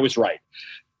job. And I was right.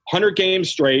 100 games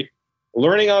straight,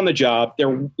 learning on the job.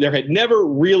 There had never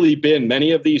really been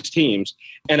many of these teams.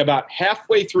 And about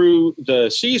halfway through the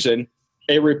season,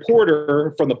 a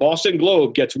reporter from the Boston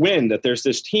Globe gets wind that there's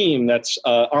this team that's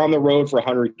on the road for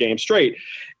 100 games straight.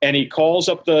 And he calls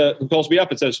me up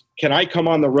and says, "Can I come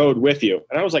on the road with you?"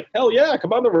 And I was like, "Hell yeah,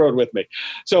 come on the road with me."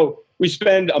 So we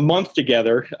spend a month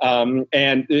together,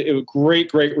 and it was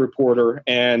great reporter.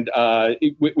 And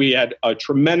we had a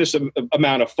tremendous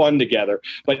amount of fun together.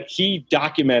 But he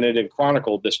documented and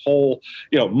chronicled this whole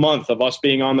month of us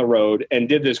being on the road and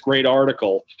did this great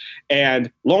article.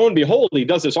 And lo and behold, he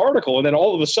does this article, and then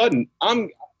all of a sudden,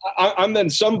 I'm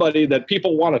then somebody that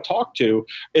people want to talk to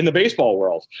in the baseball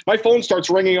world. My phone starts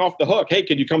ringing off the hook. "Hey,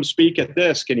 can you come speak at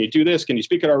this? Can you do this? Can you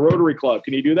speak at our Rotary Club?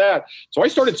 Can you do that?" So I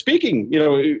started speaking,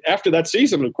 after that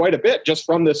season quite a bit just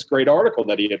from this great article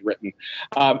that he had written.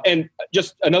 And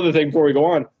just another thing before we go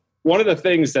on, one of the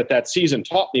things that season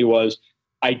taught me was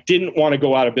I didn't want to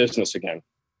go out of business again.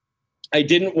 I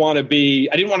didn't want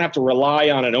to have to rely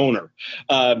on an owner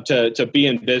to be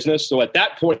in business. So at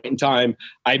that point in time,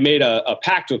 I made a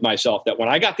pact with myself that when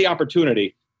I got the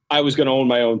opportunity, I was going to own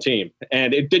my own team.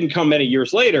 And it didn't come many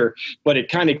years later, but it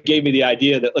kind of gave me the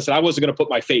idea that, listen, I wasn't going to put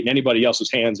my fate in anybody else's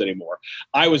hands anymore.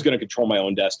 I was going to control my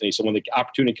own destiny. So when the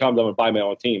opportunity comes, I'm going to buy my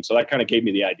own team. So that kind of gave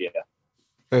me the idea.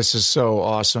 This is so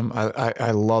awesome.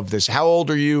 I love this. How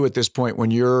old are you at this point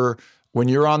when you're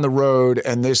on the road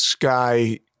and this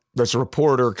guy that's a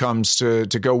reporter comes to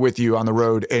go with you on the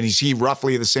road? And is he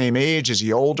roughly the same age? Is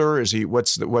he older? Is he,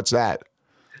 what's that?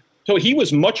 So he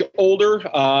was much older,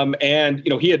 and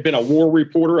he had been a war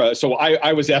reporter. So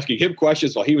I was asking him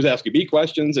questions while he was asking me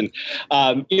questions, and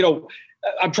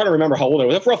I'm trying to remember how old I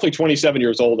was. Roughly 27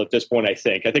 years old at this point, I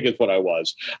think. I think is what I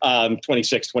was.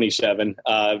 26, 27,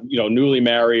 newly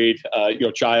married,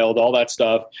 child, all that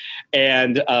stuff.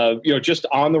 And, just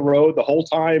on the road the whole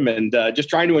time and just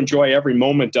trying to enjoy every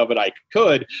moment of it I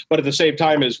could. But at the same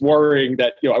time is worrying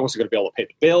that, I wasn't going to be able to pay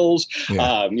the bills.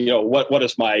 Yeah. What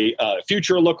does my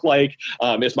future look like?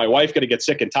 Is my wife going to get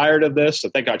sick and tired of this? So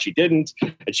thank God she didn't.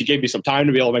 And she gave me some time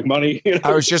to be able to make money.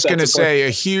 I was just going to say a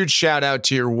huge shout out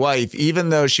to your wife. Even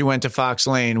though she went to Fox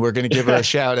Lane, we're going to give her a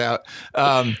shout out.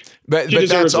 But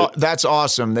that's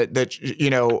awesome.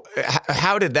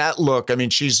 How did that look? I mean,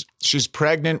 she's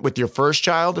pregnant with your first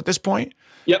child at this point.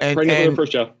 Yep, pregnant with her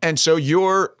first child. And so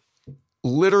you're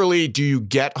literally, do you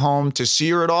get home to see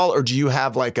her at all, or do you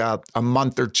have like a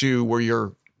month or two where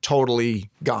you're totally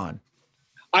gone?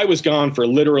 I was gone for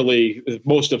literally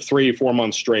most of 3-4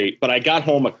 months straight, but I got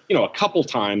home, a couple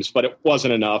times, but it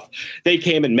wasn't enough. They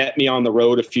came and met me on the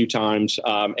road a few times.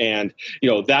 And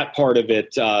that part of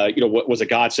it, was a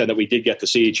godsend that we did get to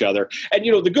see each other. And,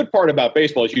 the good part about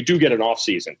baseball is you do get an off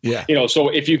season. Yeah. So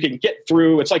if you can get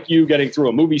through, it's like you getting through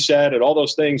a movie set and all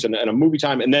those things and a movie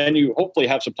time, and then you hopefully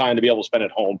have some time to be able to spend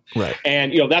at home. Right.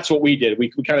 And, that's what we did. We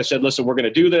kind of said, listen, we're going to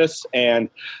do this. And,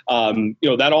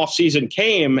 that off season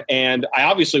came, and I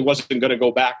obviously wasn't going to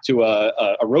go back to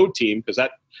a road team because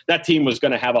that team was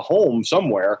going to have a home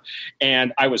somewhere.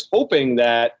 And I was hoping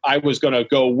that I was going to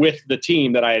go with the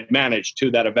team that I had managed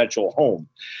to that eventual home.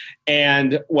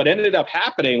 And what ended up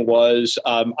happening was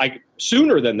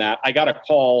sooner than that, I got a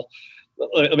call.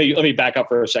 Let me back up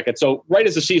for a second. So right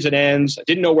as the season ends, I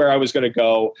didn't know where I was going to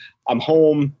go. I'm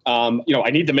home. I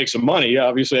need to make some money.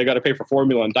 Obviously, I got to pay for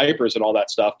formula and diapers and all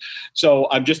that stuff. So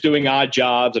I'm just doing odd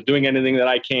jobs. I'm doing anything that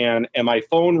I can. And my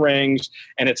phone rings,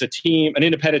 and it's an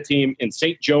independent team in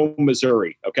St. Joe,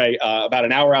 Missouri. Okay, about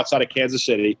an hour outside of Kansas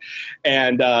City,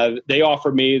 and they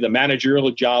offered me the managerial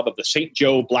job of the St.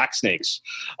 Joe Blacksnakes,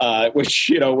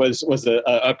 which was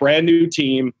a brand new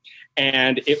team.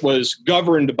 And it was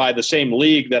governed by the same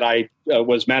league that I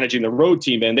was managing the road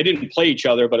team in. They didn't play each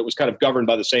other, but it was kind of governed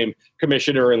by the same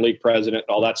commissioner and league president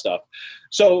and all that stuff.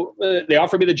 So they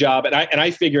offered me the job, and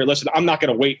I figured, listen, I'm not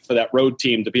going to wait for that road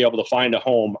team to be able to find a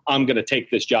home. I'm going to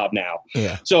take this job now.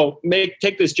 Yeah. So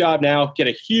take this job now, get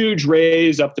a huge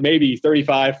raise up to maybe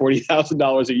 $35,000,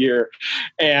 $40,000 a year.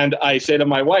 And I say to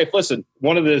my wife, listen,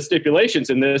 one of the stipulations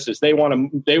in this is they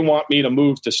want me to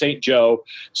move to St. Joe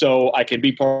so I can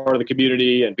be part of the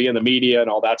community and be in the media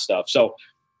and all that stuff. So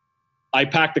I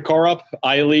pack the car up.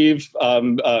 I leave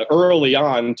early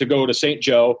on to go to St.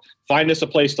 Joe, find us a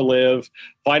place to live,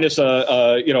 find us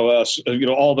all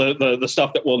the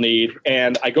stuff that we'll need.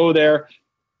 And I go there,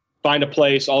 find a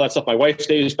place, all that stuff. My wife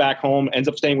stays back home, ends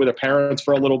up staying with her parents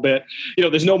for a little bit.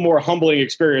 There's no more humbling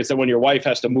experience than when your wife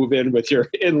has to move in with your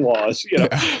in-laws,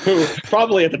 who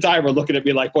probably at the time were looking at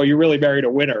me like, well, you really married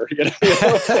a winner,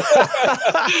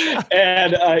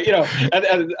 And,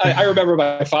 I remember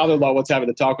my father-in-law once having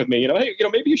to talk with me, hey,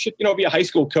 maybe you should, be a high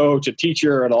school coach, a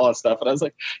teacher and all that stuff. And I was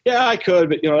like, yeah, I could,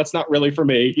 but, that's not really for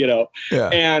me, Yeah.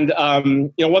 And,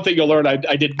 one thing you'll learn,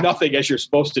 I did nothing as you're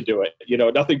supposed to do it,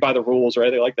 nothing by the rules or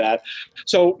anything like that.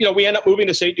 So, we end up moving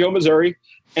to St. Joe, Missouri,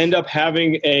 end up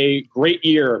having a great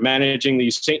year managing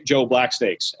these St. Joe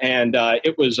Blacksnakes. And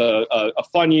it was a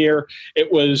fun year.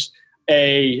 It was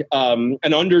an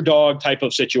underdog type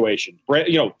of situation.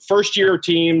 First year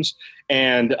teams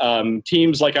and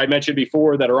teams, like I mentioned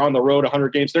before, that are on the road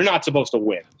 100 games, they're not supposed to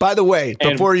win. By the way,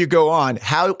 before you go on,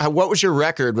 what was your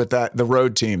record with the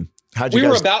road team? We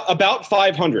were about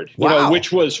 500, wow.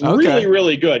 Which was really,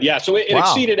 really good. Yeah. So it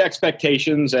exceeded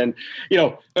expectations and,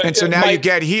 And so now you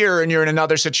get here and you're in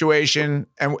another situation.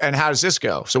 And how does this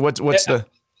go? So what's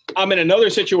I'm in another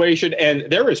situation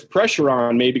and there is pressure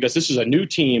on me because this is a new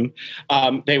team.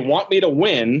 They want me to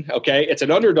win. Okay. It's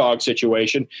an underdog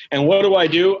situation. And what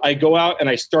do? I go out and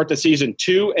I start the season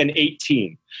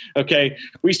 2-18. Okay.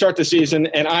 We start the season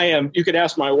and you could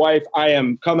ask my wife, I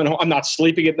am coming home. I'm not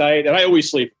sleeping at night and I always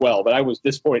sleep well, but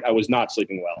this point I was not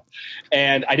sleeping well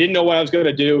and I didn't know what I was going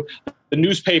to do. The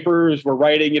newspapers were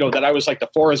writing, that I was like the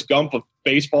Forrest Gump of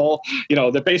baseball,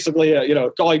 that basically,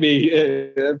 calling me,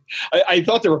 I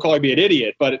thought they were calling me an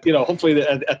idiot, but, hopefully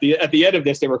at the end of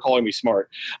this, they were calling me smart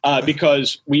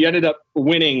because we ended up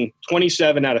winning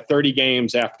 27 out of 30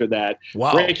 games after that,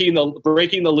 wow. breaking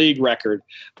the league record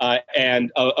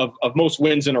and of most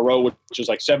wins in a row, which was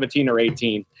like 17 or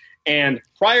 18. And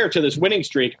prior to this winning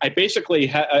streak, I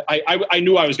basically I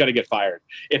knew I was going to get fired.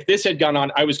 If this had gone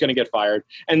on, I was going to get fired.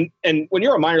 And when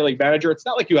you're a minor league manager, it's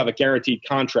not like you have a guaranteed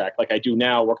contract like I do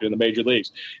now working in the major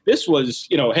leagues. This was,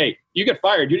 hey, you get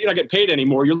fired, you're not getting paid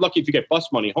anymore. You're lucky if you get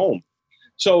bus money home.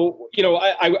 So,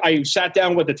 I sat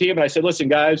down with the team and I said, listen,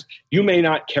 guys, you may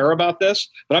not care about this,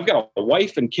 but I've got a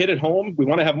wife and kid at home. We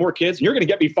want to have more kids. And you're going to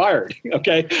get me fired.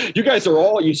 Okay. You guys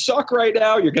you suck right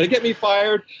now. You're going to get me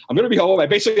fired. I'm going to be home. I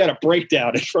basically had a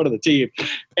breakdown in front of the team.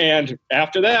 And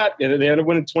after that, they ended up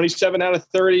winning 27 out of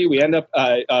 30. We end up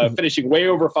finishing way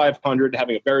over 500,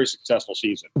 having a very successful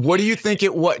season. What do you think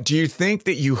do you think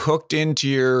that you hooked into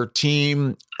your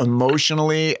team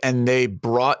emotionally and they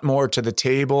brought more to the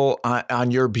table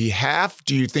on your behalf?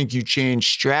 Do you think you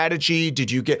changed strategy? Did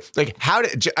you get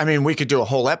we could do a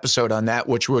whole episode on that,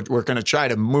 which we're going to try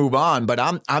to move on, but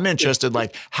I'm interested,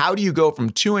 how do you go from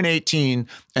 2-18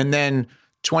 and then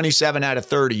 27 out of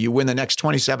 30, you win the next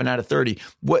 27 out of 30.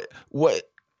 What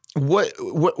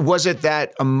was it,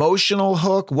 that emotional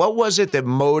hook? What was it that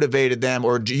motivated them?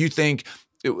 Or do you think,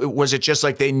 was it just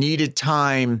like they needed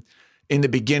time in the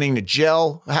beginning to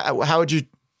gel? How would you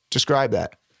describe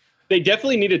that? They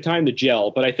definitely needed time to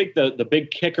gel, but I think the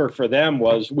big kicker for them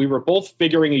was we were both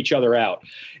figuring each other out.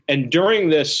 And during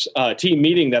this team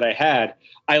meeting that I had,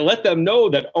 I let them know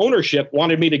that ownership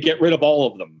wanted me to get rid of all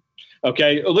of them.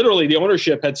 Okay. Literally, the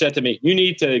ownership had said to me, you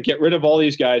need to get rid of all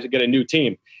these guys and get a new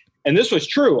team. And this was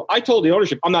true. I told the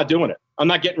ownership, I'm not doing it. I'm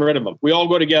not getting rid of them. We all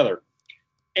go together.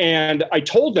 And I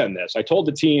told them this. I told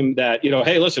the team that,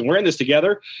 hey, listen, we're in this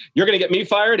together. You're going to get me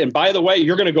fired. And by the way,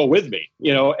 you're going to go with me,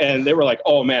 and they were like,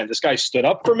 oh, man, this guy stood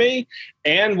up for me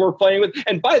and we're playing with.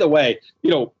 And by the way,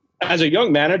 as a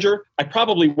young manager, I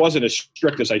probably wasn't as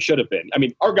strict as I should have been. I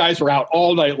mean, our guys were out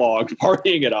all night long,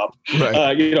 partying it up,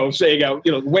 right. Saying out,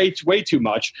 way too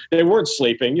much. They weren't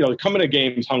sleeping, coming to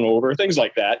games hungover, things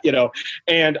like that,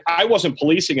 and I wasn't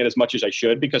policing it as much as I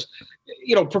should because,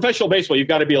 professional baseball, you've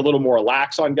got to be a little more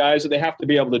lax on guys and they have to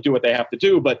be able to do what they have to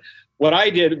do. But what I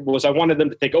did was I wanted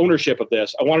them to take ownership of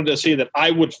this. I wanted to see that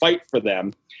I would fight for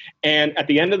them. And at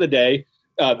the end of the day,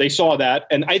 they saw that,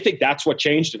 and I think that's what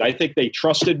changed it. I think they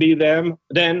trusted me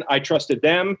then I trusted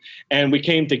them, and we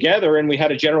came together and we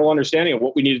had a general understanding of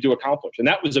what we needed to accomplish. And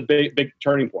that was a big, big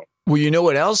turning point. Well, you know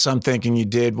what else I'm thinking you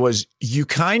did was you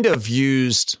kind of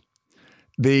used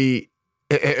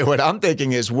what I'm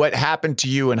thinking is what happened to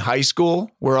you in high school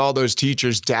where all those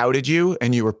teachers doubted you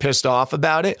and you were pissed off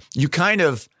about it. You kind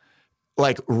of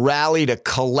rallied a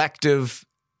collective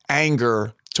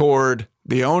anger toward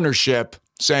the ownership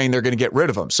saying they're going to get rid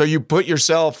of them. So you put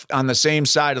yourself on the same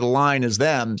side of the line as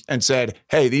them and said,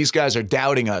 hey, these guys are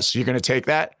doubting us. You're going to take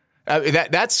that?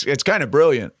 It's kind of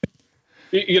brilliant.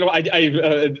 In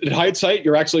hindsight,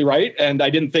 you're actually right. And I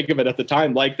didn't think of it at the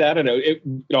time like that. And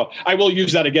I will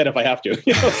use that again if I have to.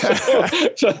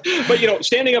 But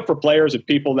standing up for players and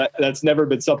people, that's never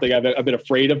been something I've been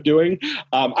afraid of doing.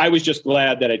 I was just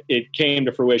glad that it came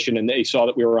to fruition and they saw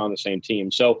that we were on the same team.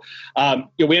 So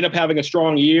we end up having a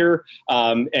strong year,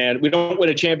 and we don't win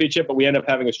a championship, but we end up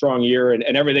having a strong year, and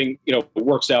everything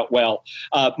works out well.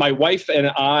 My wife and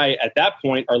I at that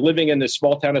point are living in this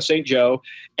small town of St. Joe,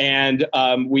 and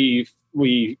we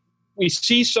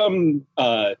see some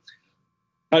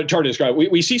trying to describe.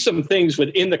 We see some things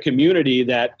within the community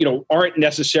that aren't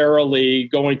necessarily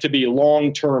going to be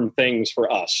long-term things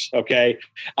for us. Okay,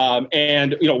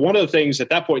 and one of the things at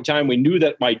that point in time, we knew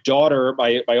that my daughter,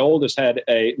 my oldest, had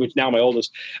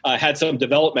some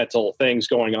developmental things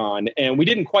going on, and we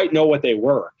didn't quite know what they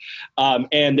were,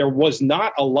 and there was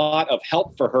not a lot of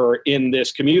help for her in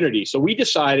this community. So we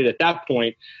decided at that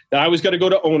point that I was going to go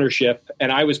to ownership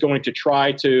and I was going to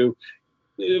try to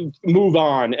move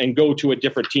on and go to a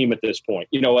different team at this point.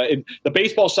 The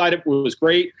baseball side of it was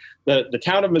great. The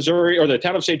town of Missouri, or the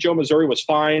town of St. Joe, Missouri, was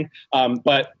fine.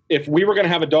 But if we were going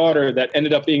to have a daughter that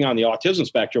ended up being on the autism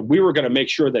spectrum, we were going to make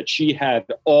sure that she had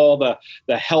all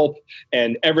the help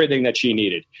and everything that she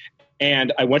needed.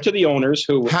 And I went to the owners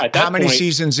who how many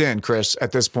seasons in, Chris,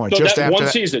 at this point? So just after one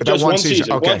season. Just one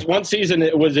season. Okay. One season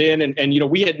it was in, and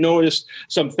we had noticed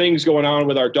some things going on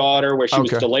with our daughter where she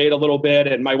was delayed a little bit.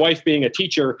 And my wife, being a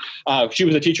teacher, she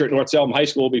was a teacher at North Salem High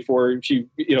School before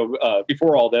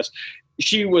before all this.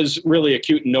 She was really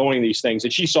acute in knowing these things,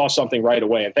 and she saw something right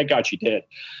away, and thank God she did.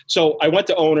 So I went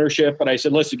to ownership, and I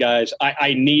said, listen, guys,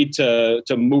 I need to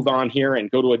move on here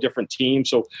and go to a different team.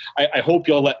 So I hope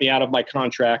you'll let me out of my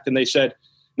contract. And they said,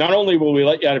 not only will we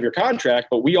let you out of your contract,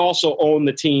 but we also own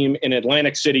the team in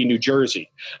Atlantic City, New Jersey,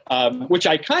 which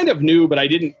I kind of knew, but I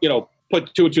didn't,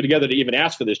 put two and two together to even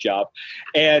ask for this job.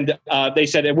 And they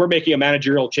said, and we're making a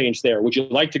managerial change there. Would you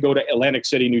like to go to Atlantic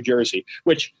City, New Jersey?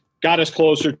 Which got us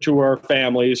closer to our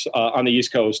families on the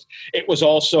East Coast. It was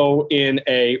also in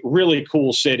a really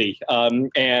cool city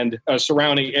and a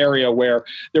surrounding area where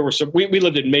there were some. We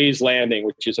lived in Mays Landing,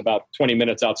 which is about 20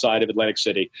 minutes outside of Atlantic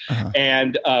City,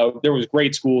 and there was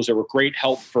great schools. There were great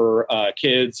help for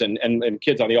kids and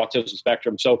kids on the autism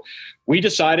spectrum. So we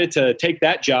decided to take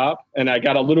that job, and I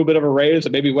got a little bit of a raise,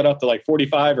 and maybe went up to like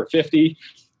 $45,000 or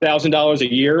 $50,000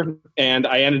 a year. And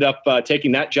I ended up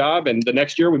taking that job. And the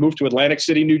next year we moved to Atlantic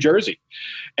City, New Jersey.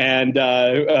 And,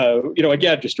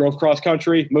 again, just drove cross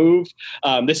country, moved.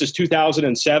 This is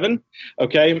 2007.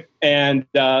 Okay. And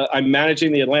I'm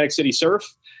managing the Atlantic City Surf.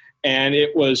 And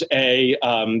it was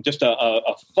just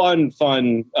a fun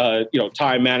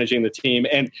time managing the team.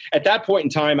 And at that point in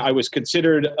time, I was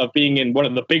considered of being in one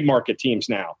of the big market teams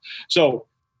now. So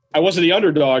I wasn't the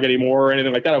underdog anymore or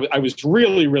anything like that. I was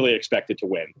really, really expected to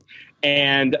win.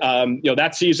 And,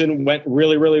 that season went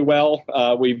really, really well.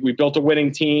 We built a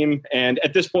winning team. And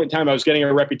at this point in time, I was getting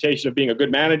a reputation of being a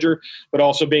good manager, but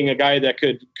also being a guy that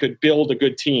could build a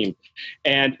good team.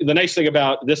 And the nice thing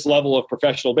about this level of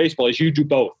professional baseball is you do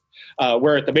both.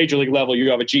 Where at the major league level, you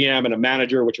have a GM and a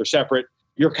manager, which are separate.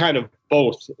 You're kind of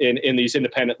both in these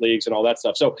independent leagues and all that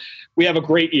stuff. So we have a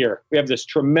great year. We have this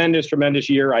tremendous, tremendous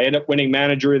year. I end up winning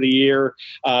manager of the year.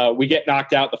 We get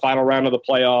knocked out the final round of the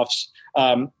playoffs,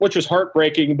 which was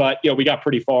heartbreaking, but we got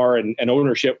pretty far and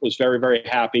ownership was very, very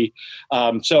happy.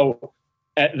 So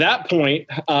at that point,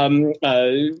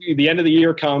 the end of the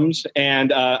year comes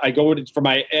and I go for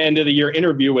my end of the year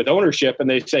interview with ownership and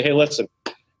they say, hey, listen,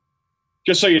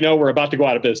 just so you know, we're about to go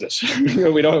out of business.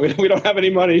 We don't have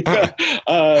any money.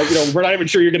 We're not even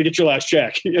sure you're going to get your last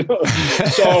check.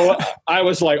 So I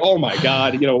was like, oh my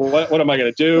God, what am I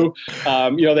going to do?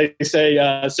 They say,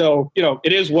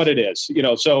 it is what it is.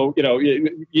 Do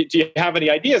you have any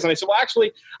ideas? And I said, well,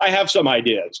 actually, I have some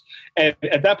ideas. And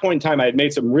at that point in time, I had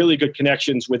made some really good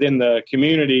connections within the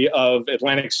community of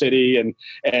Atlantic City and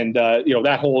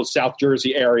that whole South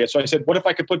Jersey area. So I said, what if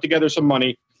I could put together some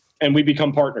money and we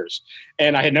become partners?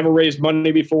 And I had never raised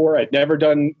money before. I'd never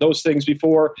done those things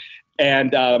before.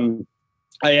 And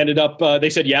I ended up,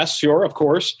 they said, yes, sure, of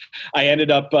course. I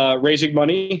ended up raising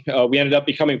money. We ended up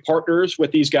becoming partners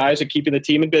with these guys and keeping the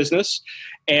team in business.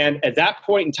 And at that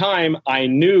point in time, I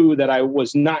knew that I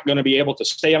was not going to be able to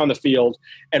stay on the field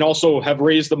and also have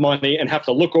raised the money and have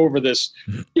to look over this,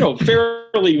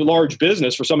 fairly large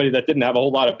business for somebody that didn't have a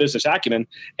whole lot of business acumen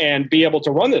and be able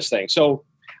to run this thing. So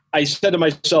I said to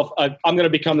myself, I'm going to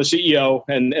become the CEO,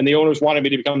 and the owners wanted me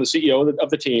to become the CEO of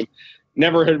the team.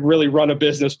 Never had really run a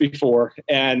business before,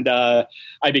 and I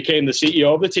became the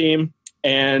CEO of the team.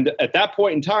 And at that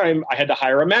point in time, I had to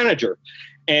hire a manager.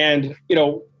 And,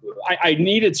 I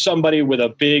needed somebody with a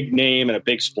big name and a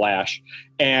big splash.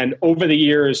 And over the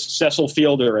years, Cecil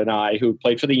Fielder and I, who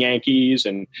played for the Yankees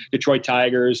and Detroit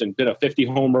Tigers and been a 50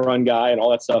 home run guy and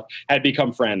all that stuff, had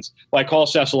become friends. Well, I called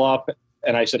Cecil up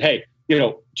and I said, hey,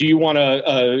 do you want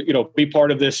to, be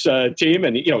part of this team?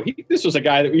 And, this was a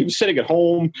guy that he was sitting at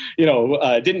home,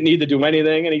 didn't need to do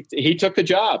anything. And he took the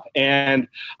job. And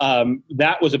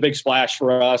that was a big splash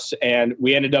for us. And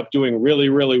we ended up doing really,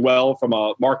 really well from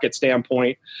a market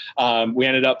standpoint. We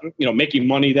ended up, making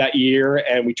money that year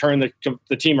and we turned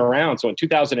the team around. So in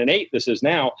 2008, this is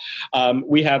now,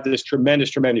 we have this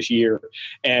tremendous, tremendous year.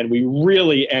 And we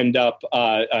really end up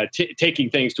taking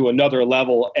things to another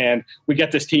level. And we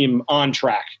get this team on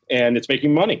track. And it's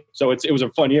making money. So it was a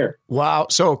fun year. Wow.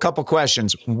 So a couple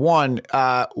questions. One,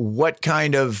 what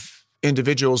kind of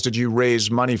individuals did you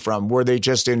raise money from? Were they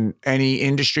just in any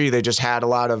industry? They just had a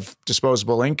lot of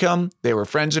disposable income? They were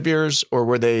friends of yours? Or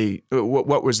were they,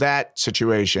 what was that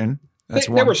situation?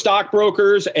 They were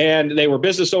stockbrokers and they were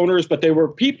business owners, but they were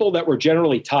people that were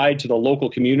generally tied to the local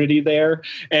community there.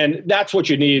 And that's what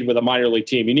you need with a minor league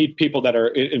team. You need people that are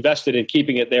invested in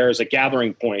keeping it there as a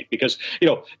gathering point because,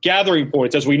 gathering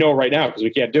points, as we know right now, because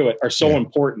we can't do it, are so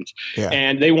important. Yeah.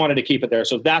 And they wanted to keep it there.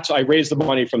 So I raised the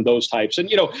money from those types.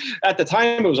 And, at the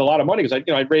time it was a lot of money because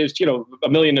I raised, $1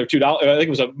 million or $2. I think it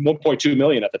was a 1.2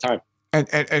 million at the time.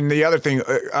 And the other thing,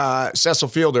 Cecil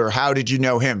Fielder, how did you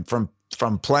know him?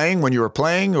 From playing when you were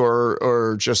playing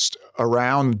or just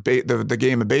around the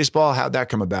game of baseball? How'd that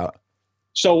come about?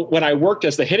 So when I worked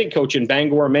as the hitting coach in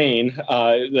Bangor, Maine,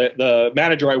 the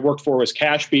manager I worked for was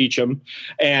Cash Beecham,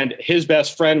 and his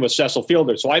best friend was Cecil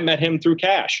Fielder. So I met him through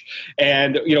Cash.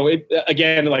 And,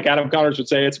 again, like Adam Connors would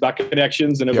say, it's about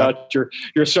connections and about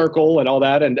your circle and all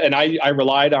that. And I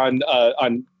relied on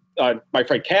my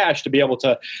friend Cash to be able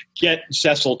to get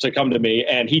Cecil to come to me,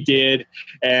 and he did.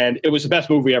 And it was the best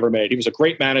move we ever made. He was a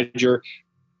great manager,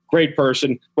 great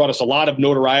person, brought us a lot of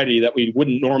notoriety that we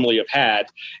wouldn't normally have had.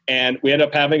 And we ended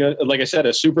up having, like I said,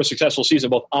 a super successful season,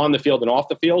 both on the field and off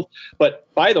the field. But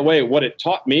by the way, what it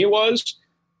taught me was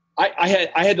I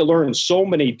had to learn so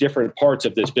many different parts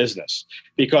of this business,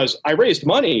 because I raised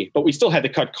money, but we still had to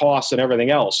cut costs and everything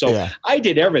else. So I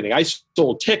did everything. I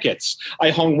sold tickets.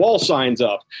 I hung wall signs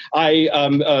up. I,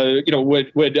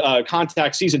 would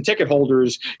contact season ticket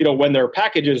holders, when their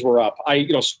packages were up. I,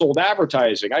 sold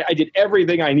advertising. I did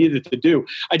everything I needed to do.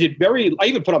 I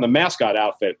even put on the mascot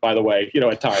outfit, by the way,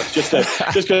 at times, just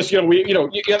because,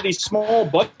 you have these small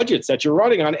budgets that you're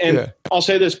running on. And I'll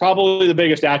say this, probably the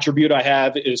biggest attribute I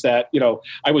have is that,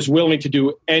 I was willing to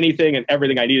do anything and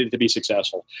everything I needed to be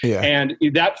successful. Yeah. And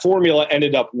that formula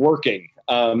ended up working,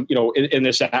 in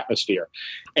this atmosphere.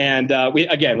 And we,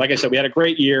 again, like I said, we had a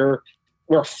great year.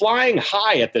 We're flying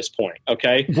high at this point.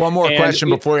 Okay. One more question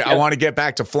before I want to get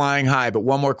back to flying high, but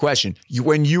one more question.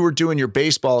 When you were doing your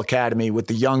baseball academy with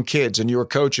the young kids and you were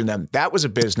coaching them, that was a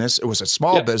business. It was a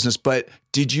small business, but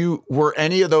were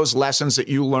any of those lessons that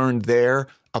you learned there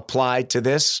applied to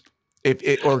this?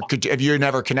 Have you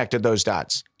never connected those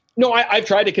dots? No, I've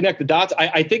tried to connect the dots.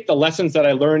 I think the lessons that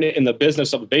I learned in the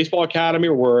business of the baseball academy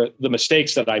were the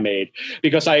mistakes that I made,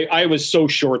 because I was so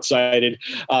short-sighted.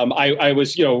 I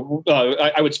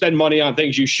would spend money on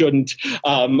things you shouldn't.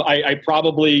 I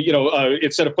probably,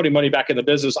 instead of putting money back in the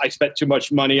business, I spent too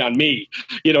much money on me,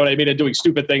 you know what I mean? And doing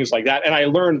stupid things like that. And I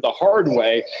learned the hard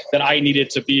way that I needed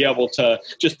to be able to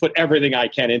just put everything I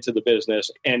can into the business.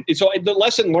 And so the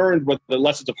lesson learned was the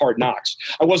lessons of hard knocks.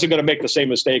 I wasn't going to make the same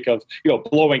mistake of,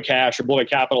 blowing cash or blowing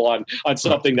capital on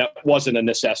something that wasn't a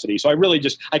necessity. So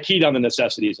I keyed on the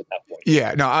necessities at that point.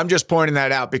 Yeah, no, I'm just pointing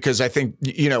that out because I think,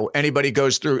 anybody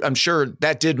goes through, I'm sure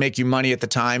that did make you money at the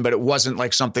time, but it wasn't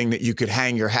like something that you could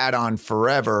hang your hat on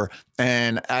forever.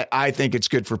 And I think it's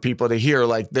good for people to hear,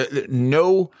 like,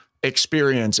 no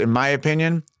experience, in my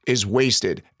opinion, is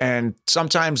wasted. And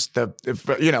sometimes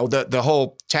the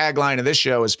whole tagline of this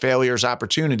show is failure's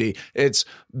opportunity. It's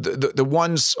the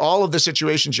ones, all of the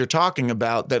situations you're talking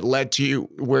about that led to you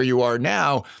where you are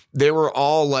now, they were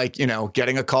all like,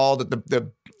 getting a call that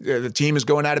the team is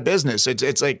going out of business.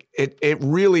 It's like, it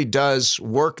really does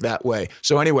work that way.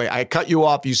 So anyway, I cut you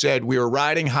off. You said we were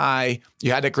riding high.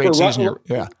 You had that great season.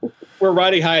 We're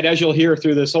riding high, and as you'll hear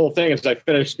through this whole thing, as I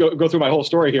go through my whole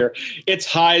story here, it's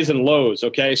highs and lows.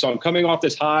 Okay, so I'm coming off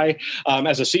this high.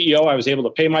 As a CEO, I was able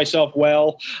to pay myself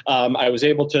well. I was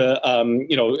able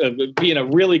to, be in a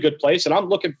really good place, and I'm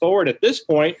looking forward at this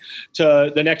point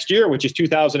to the next year, which is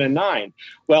 2009.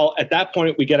 Well, at that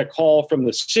point, we get a call from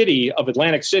the city of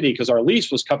Atlantic City because our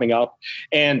lease was coming up,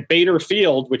 and Bader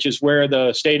Field, which is where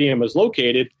the stadium is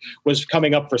located, was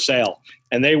coming up for sale,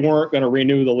 and they weren't going to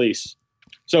renew the lease.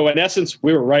 So in essence,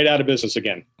 we were right out of business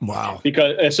again. Wow.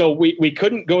 Because so we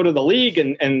couldn't go to the league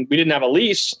and we didn't have a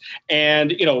lease.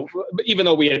 And, even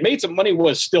though we had made some money,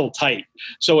 was still tight.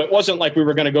 So it wasn't like we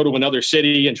were going to go to another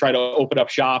city and try to open up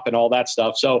shop and all that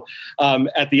stuff. So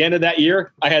at the end of that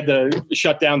year, I had to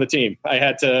shut down the team. I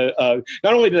had to,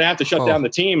 not only did I have to shut down the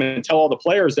team and tell all the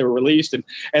players they were released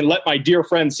and let my dear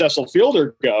friend Cecil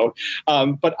Fielder go,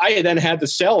 but I then had to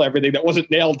sell everything that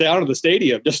wasn't nailed down to the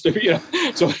stadium just to,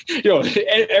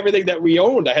 everything that we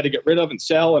owned, I had to get rid of and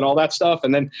sell and all that stuff.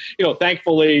 And then,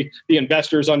 thankfully the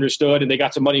investors understood and they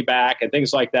got some money back and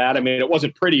things like that. I mean, it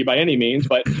wasn't pretty by any means,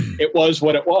 but it was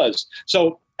what it was.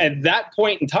 So at that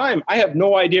point in time, I have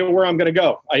no idea where I'm going to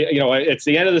go. It's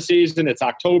the end of the season. It's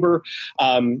October.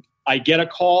 I get a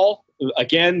call.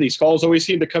 Again, these calls always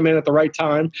seem to come in at the right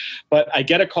time, but I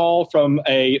get a call from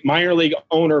a minor league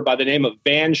owner by the name of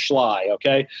Van Schley.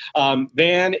 Okay.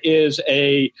 Van is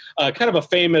a kind of a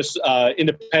famous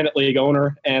independent league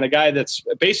owner and a guy that's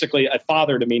basically a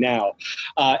father to me now.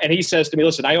 And he says to me,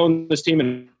 listen, I own this team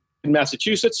in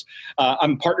Massachusetts.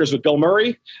 I'm partners with Bill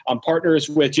Murray. I'm partners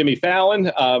with Jimmy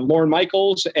Fallon, Lorne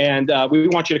Michaels, and we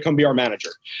want you to come be our manager.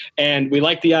 And we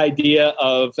like the idea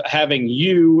of having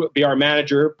you be our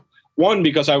manager. One,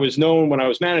 because I was known when I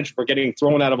was manager for getting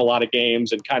thrown out of a lot of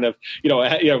games and kind of,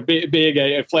 big,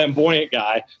 a flamboyant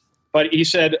guy. But he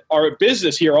said, our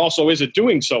business here also isn't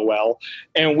doing so well,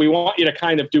 and we want you to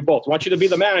kind of do both. We want you to be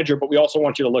the manager, but we also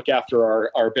want you to look after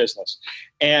our business.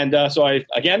 And so I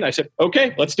said,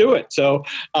 okay, let's do it. So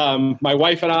my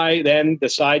wife and I then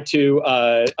decide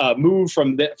to move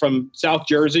from South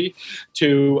Jersey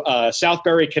to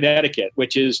Southbury, Connecticut,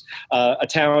 which is a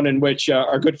town in which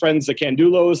our good friends, the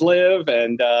Candulos, live,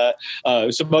 and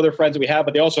some other friends that we have,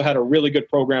 but they also had a really good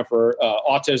program for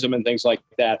autism and things like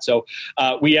that. So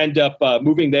we end up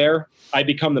moving there. I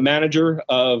become the manager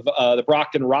of the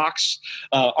Brockton Rocks,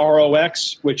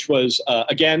 ROX, which was,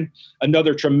 again,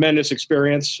 another tremendous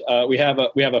experience. We have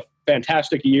a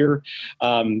fantastic year.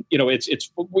 We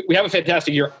have a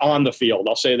fantastic year on the field.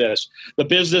 I'll say this. The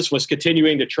business was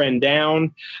continuing to trend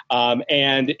down,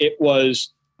 and it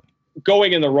was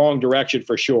going in the wrong direction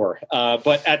for sure.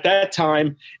 But at that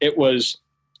time, it was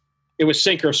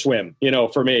sink or swim,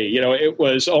 for me. It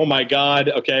was, oh my God,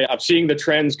 okay, I'm seeing the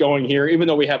trends going here, even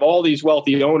though we have all these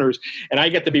wealthy owners and I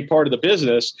get to be part of the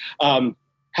business.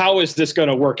 How is this going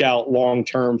to work out long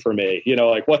term for me?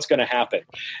 What's going to happen?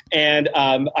 And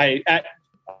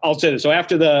I'll say this. So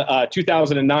after the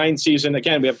 2009 season,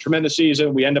 again, we have a tremendous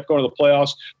season. We end up going to the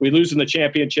playoffs. We lose in the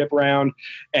championship round,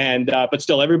 and but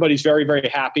still, everybody's very, very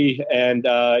happy. And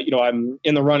I'm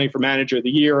in the running for manager of the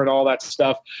year and all that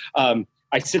stuff.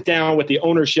 I sit down with the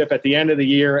ownership at the end of the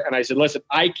year and I said, listen,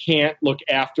 I can't look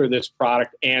after this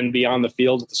product and be on the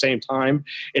field at the same time.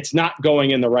 It's not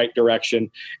going in the right direction.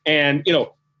 And,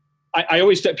 I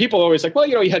always people always like, well,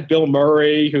 you had Bill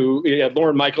Murray, you had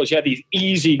Lorne Michaels, you had these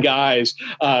easy guys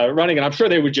running, and I'm sure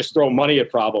they would just throw money at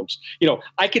problems.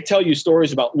 I could tell you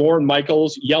stories about Lorne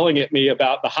Michaels yelling at me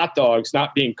about the hot dogs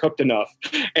not being cooked enough,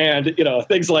 and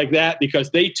things like that, because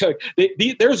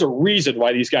there's a reason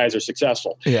why these guys are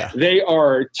successful. Yeah, they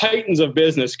are titans of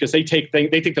business because they take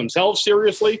themselves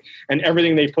seriously and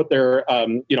everything they put their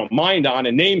mind on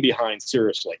and name behind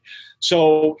seriously.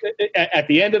 So at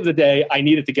the end of the day, I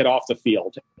needed to get off the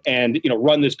field and,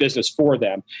 run this business for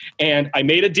them. And I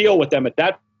made a deal with them at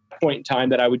that point in time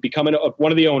that I would become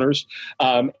one of the owners,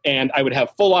 and I would have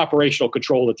full operational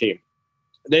control of the team.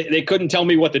 They couldn't tell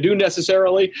me what to do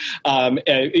necessarily,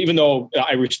 even though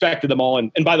I respected them all.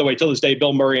 And by the way, till this day,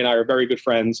 Bill Murray and I are very good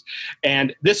friends.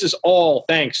 And this is all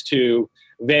thanks to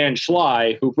Van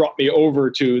Schley, who brought me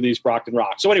over to these Brockton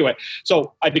Rocks. So anyway,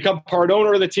 I become part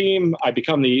owner of the team. I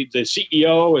become the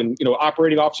CEO and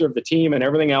operating officer of the team and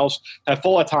everything else. Have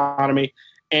full autonomy,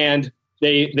 and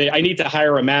I need to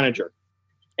hire a manager.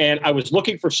 And I was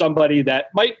looking for somebody that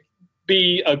might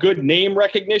be a good name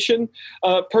recognition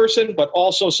person, but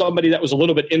also somebody that was a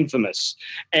little bit infamous.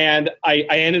 And I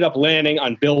ended up landing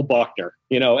on Bill Buckner,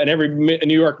 and every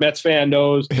New York Mets fan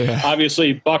knows,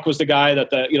 obviously Buck was the guy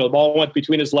that the ball went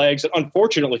between his legs. And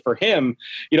unfortunately for him,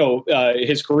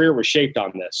 his career was shaped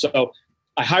on this. So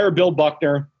I hired Bill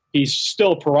Buckner. He's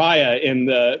still a pariah in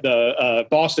the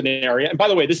Boston area. And by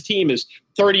the way, this team is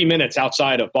 30 minutes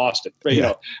outside of Boston.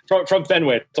 From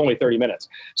Fenway, it's only 30 minutes.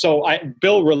 So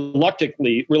Bill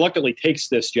reluctantly takes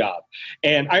this job.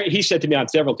 And he said to me on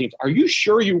several teams, "Are you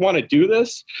sure you want to do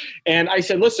this?" And I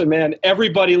said, "Listen, man,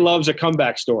 everybody loves a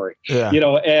comeback story." Yeah.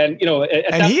 And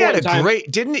he had a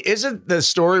great, isn't the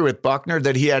story with Buckner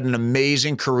that he had an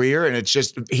amazing career and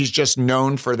he's just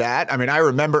known for that? I mean, I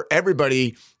remember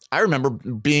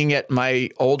being at my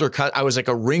older I was like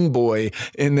a ring boy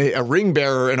a ring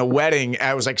bearer in a wedding.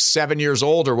 I was like 7 years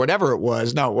old or whatever it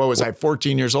was. No, what was I,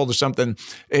 14 years old or something?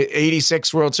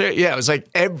 86 World Series. Yeah, it was like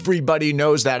everybody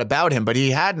knows that about him, but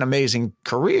he had an amazing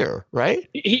career, right?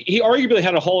 He arguably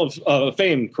had a Hall of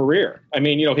Fame career. I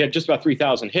mean, he had just about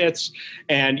 3,000 hits,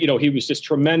 and, he was this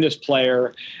tremendous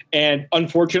player. And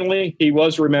unfortunately, he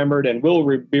was remembered and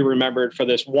will be remembered for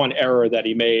this one error that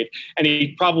he made. And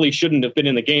he probably shouldn't have been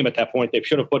in the game at that point. They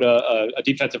should have put a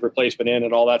defensive replacement in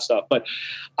and all that stuff. But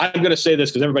I'm going to say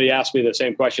this because everybody asked me the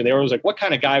same question. They were always like, what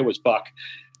kind of guy was Buck?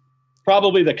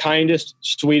 Probably the kindest,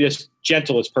 sweetest,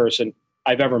 gentlest person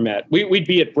I've ever met. We'd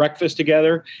be at breakfast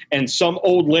together and some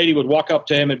old lady would walk up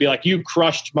to him and be like, "You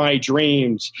crushed my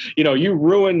dreams. You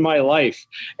ruined my life."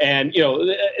 And,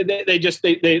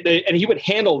 and he would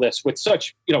handle this with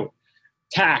such,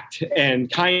 tact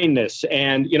and kindness.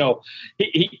 And,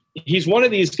 he's one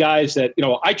of these guys that,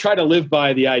 I try to live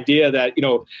by the idea that,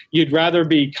 you'd rather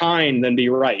be kind than be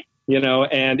right.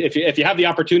 And if you have the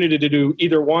opportunity to do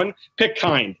either one, pick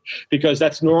kind, because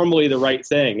that's normally the right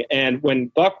thing. And when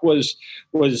Buck was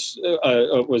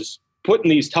put in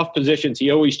these tough positions,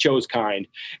 he always chose kind.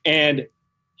 And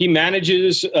he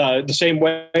manages the same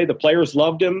way. The players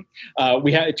loved him.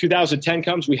 2010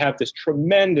 comes. We have this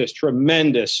tremendous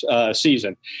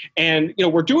season, and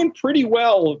we're doing pretty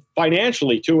well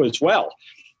financially too as well.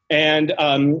 And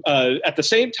at the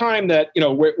same time that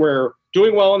we're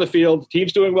doing well on the field, the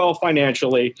team's doing well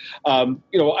financially. I'm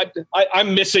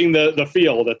missing the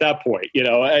field at that point.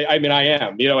 I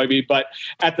am. But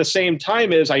at the same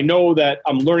time, I know that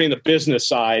I'm learning the business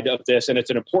side of this, and it's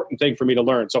an important thing for me to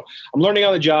learn. So I'm learning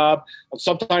on the job. I'm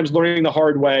sometimes learning the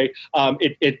hard way.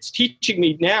 It's teaching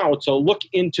me now to look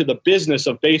into the business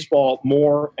of baseball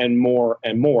more and more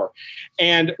and more.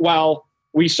 And while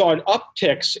we saw an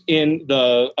upticks in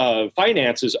the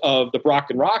finances of the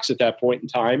Brockton Rocks at that point in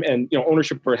time, and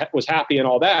ownership was happy and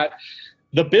all that.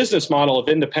 The business model of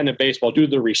independent baseball, due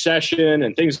to the recession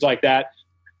and things like that,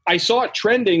 I saw it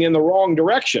trending in the wrong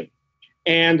direction.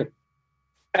 And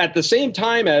at the same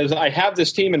time as I have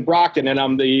this team in Brockton and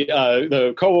I'm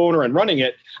the co-owner and running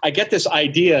it, I get this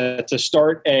idea to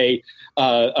start a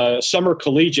summer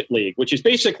collegiate league, which is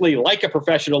basically like a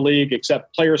professional league,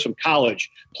 except players from college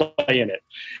play in it.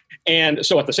 And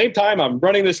so at the same time, I'm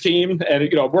running this team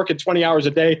and, I'm working 20 hours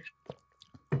a day.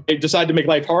 I decided to make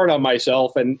life hard on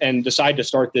myself and decide to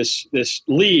start this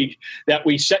league that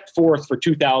we set forth for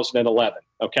 2011.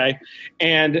 Okay.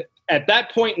 And at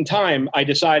that point in time, I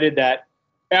decided that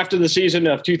after the season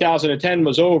of 2010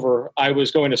 was over, I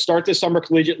was going to start this summer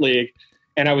collegiate league,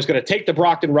 and I was going to take the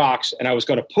Brockton Rocks and I was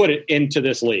going to put it into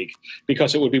this league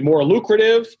because it would be more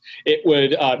lucrative. It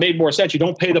would made more sense. You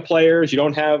don't pay the players. You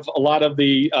don't have a lot of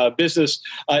the business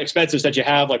expenses that you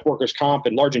have, like workers' comp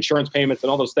and large insurance payments and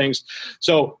all those things.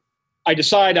 So I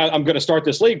decide I'm going to start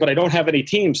this league, but I don't have any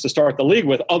teams to start the league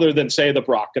with other than, say, the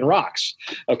Brockton Rocks.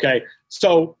 Okay,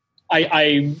 so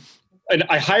I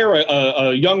hire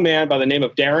a young man by the name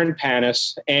of Darren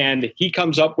Panis, and he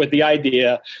comes up with the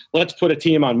idea, let's put a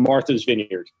team on Martha's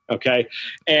Vineyard, okay?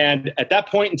 And at that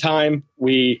point in time,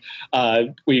 we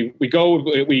go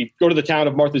to the town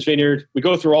of Martha's Vineyard. We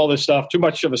go through all this stuff, too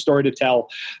much of a story to tell,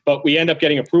 but we end up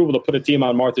getting approval to put a team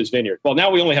on Martha's Vineyard. Well,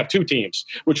 now we only have two teams,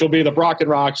 which will be the Brockton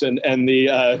Rocks and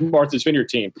the Martha's Vineyard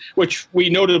team, which we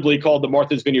notably called the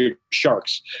Martha's Vineyard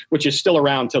Sharks, which is still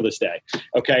around till this day,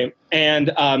 okay?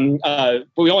 And but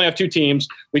we only have two teams.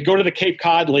 We go to the Cape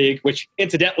Cod League, which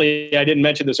incidentally, I didn't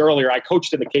mention this earlier. I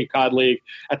coached in the Cape Cod League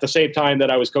at the same time that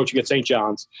I was coaching at St.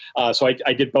 John's. So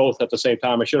I did both at the same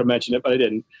time. I should have mentioned it, but I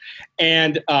didn't.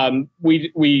 And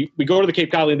we go to the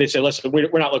Cape Cod League. They say, listen, we're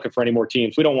not looking for any more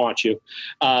teams. We don't want you.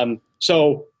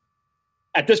 So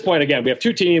at this point, again, we have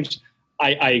two teams.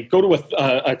 I go to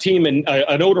a team,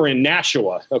 an owner in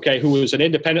Nashua, okay, who was an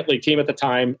independent league team at the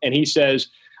time, and he says,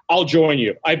 I'll join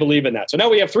you. I believe in that. So now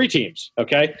we have three teams,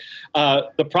 okay?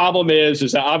 The problem is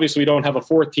that obviously we don't have a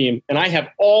fourth team, and I have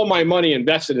all my money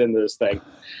invested in this thing.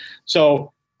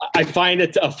 So I find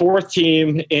it a fourth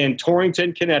team in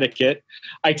Torrington, Connecticut.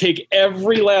 I take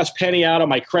every last penny out of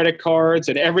my credit cards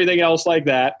and everything else like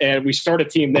that, and we start a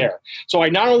team there. So I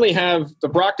not only have the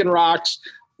Brockton Rocks,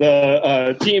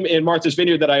 the team in Martha's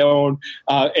Vineyard that I own,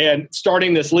 and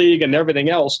starting this league and everything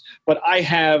else. But I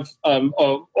have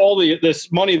all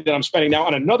this money that I'm spending now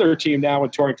on another team now in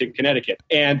Torrington, Connecticut.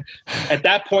 And at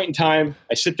that point in time,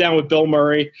 I sit down with Bill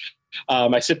Murray.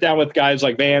 I sit down with guys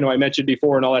like Van, who I mentioned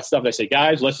before, and all that stuff. And I say,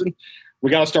 guys, listen, we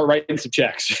got to start writing some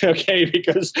checks, okay?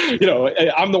 Because,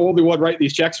 I'm the only one writing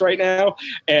these checks right now,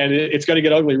 and it's going to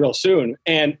get ugly real soon.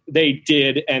 And they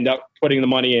did end up putting the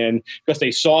money in because they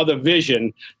saw the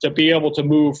vision to be able to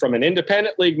move from an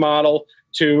independent league model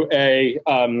to a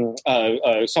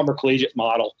summer collegiate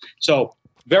model. So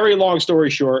very long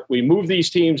story short, we moved these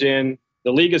teams in.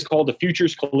 The league is called the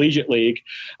Futures Collegiate League,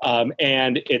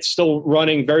 and it's still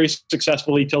running very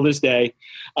successfully till this day.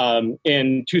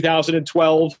 In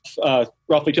 2012,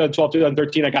 roughly 2012,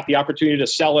 2013, I got the opportunity to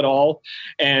sell it all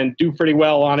and do pretty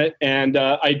well on it, and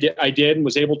I did and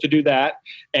was able to do that,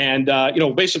 and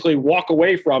basically walk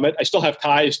away from it. I still have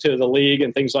ties to the league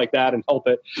and things like that and help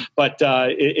it, but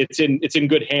it's in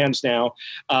good hands now.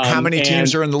 How many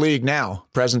teams are in the league now,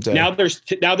 present day? Now there's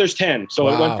 10, so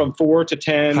Wow. It went from 4 to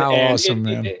 10. How and awesome,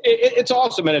 man. It's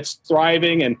awesome, and it's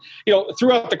thriving. And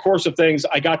throughout the course of things,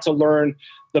 I got to learn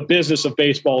the business of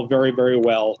baseball very, very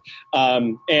well.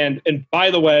 And by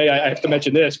the way, I have to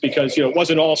mention this because it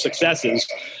wasn't all successes.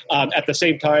 At the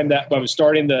same time that I was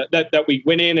starting that we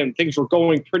went in and things were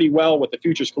going pretty well with the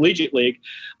Futures Collegiate League,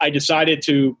 I decided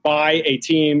to buy a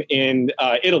team in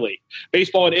Italy.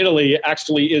 Baseball in Italy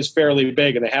actually is fairly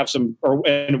big, and they have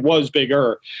and was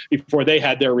bigger before they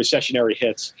had their recessionary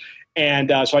hits.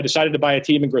 And so I decided to buy a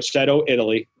team in Grosseto,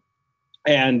 Italy.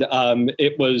 And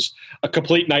it was a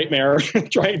complete nightmare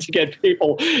trying to get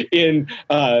people in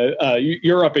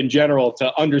Europe in general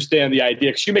to understand the idea.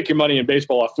 Because you make your money in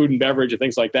baseball off food and beverage and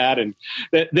things like that. And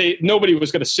nobody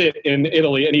was going to sit in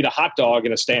Italy and eat a hot dog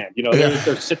in a stand.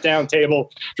 There's sit-down table,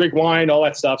 drink wine, all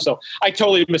that stuff. So I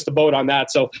totally missed the boat on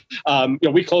that. So,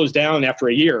 we closed down after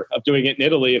a year of doing it in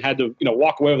Italy and had to,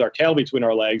 walk away with our tail between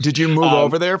our legs. Did you move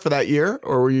over there for that year,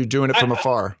 or were you doing it from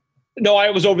afar? No, I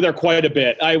was over there quite a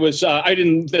bit. I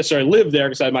didn't necessarily live there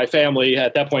because I had my family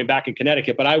at that point back in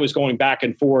Connecticut, but I was going back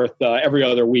and forth every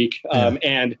other week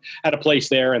and had a place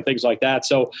there and things like that.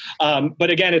 So, but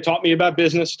again, it taught me about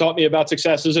business, taught me about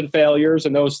successes and failures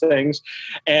and those things.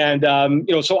 And,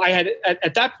 so I had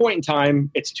at that point in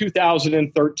time, it's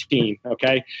 2013.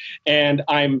 Okay. And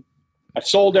I've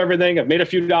sold everything. I've made a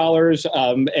few dollars,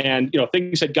 and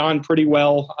things had gone pretty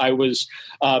well. I was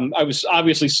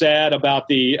obviously sad about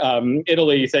the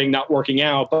Italy thing not working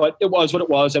out, but it was what it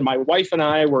was. And my wife and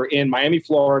I were in Miami,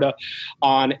 Florida,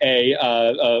 on a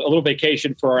little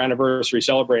vacation for our anniversary,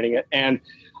 celebrating it. And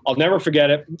I'll never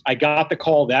forget it. I got the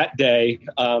call that day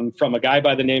from a guy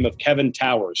by the name of Kevin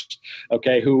Towers,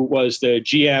 who was the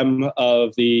GM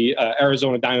of the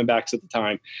Arizona Diamondbacks at the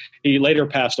time. He later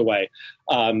passed away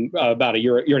about a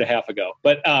year and a half ago.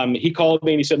 But he called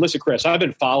me and he said, "Listen, Chris, I've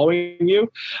been following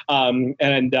you."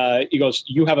 And he goes,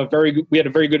 we had a very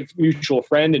good mutual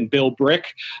friend in Bill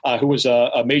Brick, who was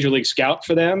a major league scout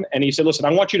for them. And he said, "Listen,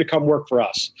 I want you to come work for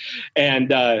us."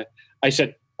 And I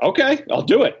said, "Okay, I'll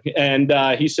do it." And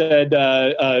he said,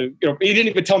 he didn't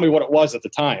even tell me what it was at the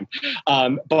time.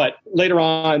 But later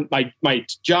on, my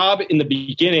job in the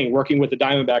beginning working with the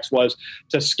Diamondbacks was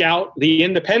to scout the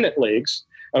independent leagues.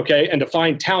 And to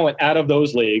find talent out of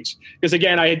those leagues. Because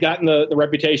again, I had gotten the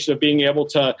reputation of being able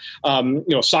to,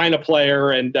 sign a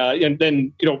player and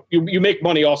then, you make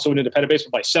money also in independent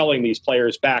baseball by selling these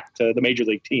players back to the major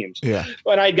league teams. Yeah.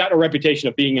 But I had gotten a reputation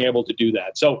of being able to do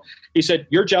that. So he said,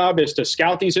 your job is to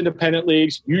scout these independent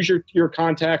leagues, use your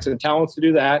contacts and talents to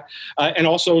do that. And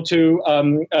also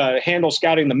to handle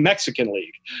scouting the Mexican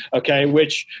league.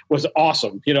 Which was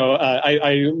awesome.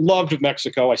 I loved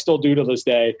Mexico. I still do to this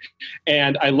day.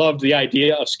 And I loved the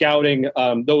idea of scouting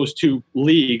those two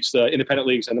leagues, the independent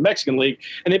leagues and the Mexican league.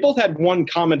 And they both had one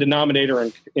common denominator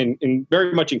in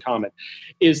very much in common,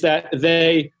 is that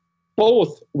they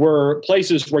both were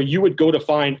places where you would go to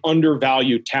find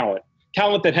undervalued talent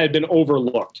that had been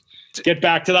overlooked. Get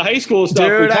back to the high school stuff.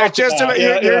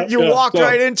 Dude, you walked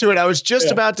right into it. I was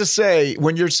just about to say,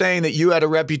 when you're saying that you had a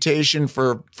reputation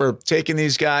for taking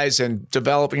these guys and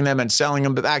developing them and selling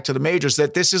them back to the majors,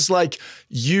 that this is like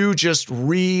you just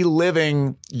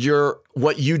reliving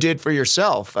what you did for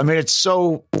yourself. I mean, it's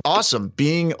so awesome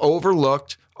being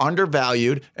overlooked,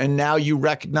 undervalued, and now you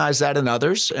recognize that in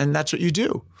others, and that's what you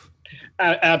do.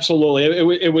 Absolutely.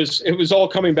 It was all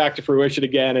coming back to fruition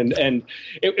again. And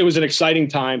it was an exciting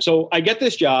time. So I get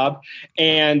this job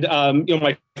and,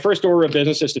 my first order of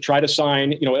business is to try to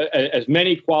sign, as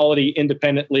many quality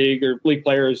independent league or league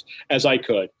players as I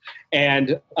could.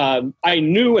 And I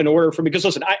knew because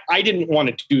listen, I didn't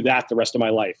want to do that the rest of my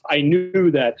life. I knew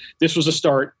that this was a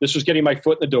start. This was getting my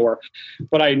foot in the door.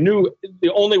 But I knew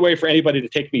the only way for anybody to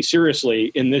take me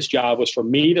seriously in this job was for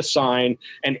me to sign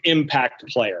an impact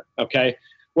player. Okay.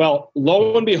 Well,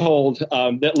 lo and behold,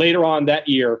 that later on that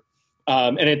year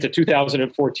and into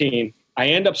 2014, I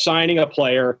end up signing a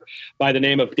player by the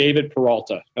name of David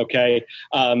Peralta.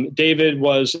 David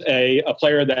was a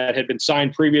player that had been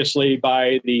signed previously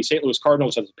by the St. Louis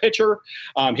Cardinals as a pitcher.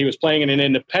 He was playing in an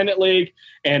independent league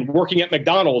and working at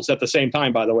McDonald's at the same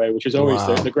time, by the way, which is always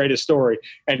the greatest story.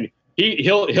 And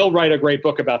he'll write a great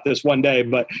book about this one day.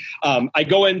 But I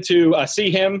go in to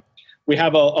see him. We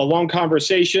have a long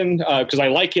conversation because I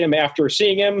like him after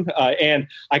seeing him. And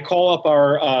I call up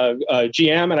our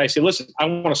GM and I say, "Listen, I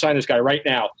want to sign this guy right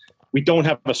now. We don't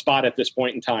have a spot at this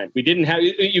point in time.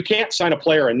 You can't sign a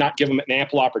player and not give him an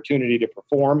ample opportunity to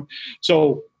perform."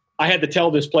 So I had to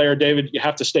tell this player, "David, you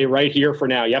have to stay right here for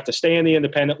now. You have to stay in the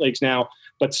independent leagues now,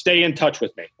 but stay in touch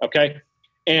with me." Okay.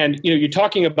 And, you're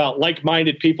talking about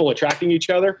like-minded people attracting each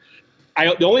other.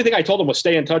 The only thing I told him was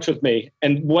stay in touch with me.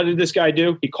 And what did this guy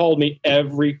do? He called me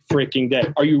every freaking day.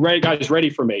 "Are you guys ready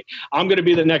for me? I'm going to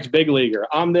be the next big leaguer.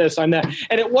 I'm this, I'm that."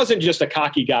 And it wasn't just a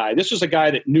cocky guy. This was a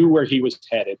guy that knew where he was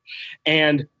headed.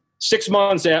 And 6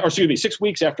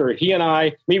 weeks after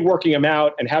me working him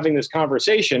out and having this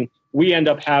conversation, we end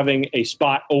up having a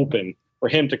spot open for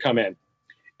him to come in.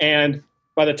 And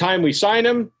by the time we sign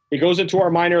him, he goes into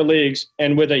our minor leagues.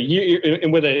 And with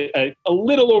a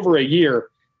little over a year,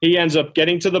 he ends up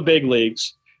getting to the big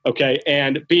leagues,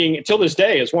 and being, till this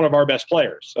day, is one of our best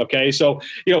players, So,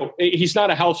 he's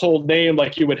not a household name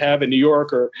like you would have in New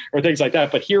York or things like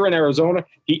that, but here in Arizona,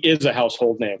 he is a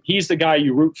household name. He's the guy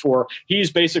you root for.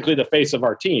 He's basically the face of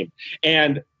our team.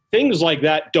 And things like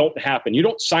that don't happen. You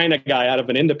don't sign a guy out of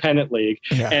an independent league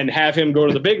and have him go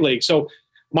to the big league. So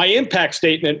my impact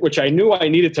statement, which I knew I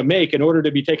needed to make in order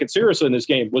to be taken seriously in this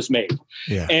game, was made.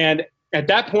 Yeah. And at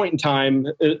that point in time,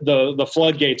 the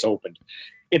floodgates opened.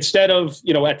 instead of,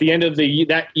 at the end of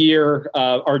that year,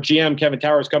 our GM, Kevin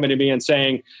Towers, coming to me and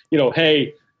saying,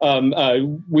 hey,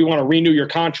 we want to renew your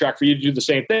contract for you to do the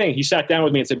same thing. He sat down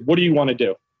with me and said, what do you want to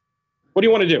do? What do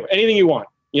you want to do? Anything you want.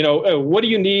 What do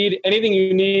you need? Anything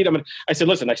you need. I said,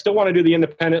 listen, I still want to do the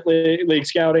independent league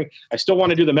scouting. I still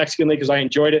want to do the Mexican league because I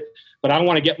enjoyed it, but I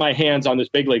want to get my hands on this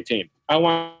big league team. I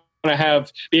want to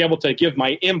be able to give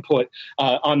my input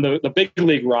on the big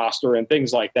league roster and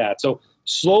things like that. So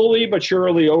slowly but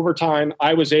surely over time,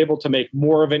 I was able to make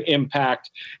more of an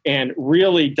impact and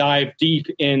really dive deep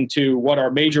into what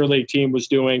our major league team was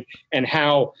doing and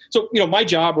how. So, my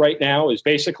job right now is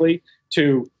basically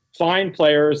to find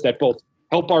players that both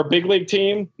help our big league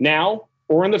team now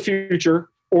or in the future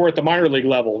or at the minor league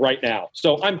level right now.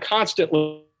 So I'm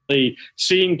constantly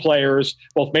seeing players,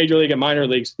 both major league and minor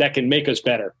leagues, that can make us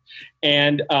better.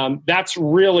 And that's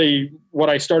really what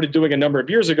I started doing a number of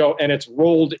years ago. And it's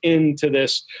rolled into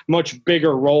this much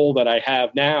bigger role that I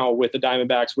have now with the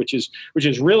Diamondbacks, which is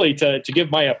really to give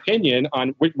my opinion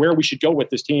on where we should go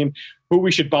with this team, who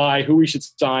we should buy, who we should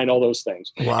sign, all those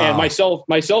things. Wow. And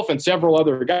myself and several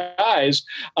other guys,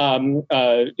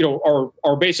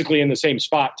 are basically in the same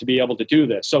spot to be able to do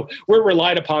this. So we're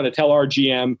relied upon to tell our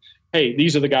GM, hey,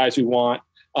 these are the guys we want.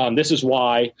 This is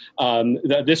why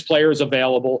this player is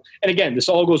available. And again, this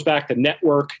all goes back to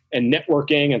network and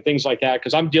networking and things like that,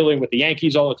 because I'm dealing with the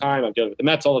Yankees all the time. I'm dealing with the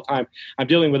Mets all the time. I'm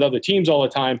dealing with other teams all the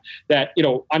time that,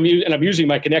 I'm using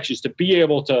my connections to be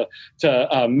able to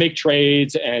make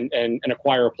trades and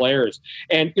acquire players.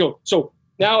 And, so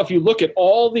now if you look at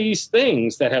all these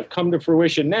things that have come to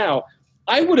fruition now,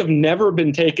 I would have never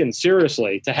been taken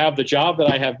seriously to have the job that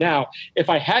I have now if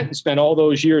I hadn't spent all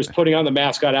those years putting on the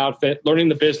mascot outfit, learning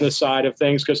the business side of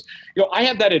things, because I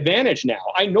have that advantage now.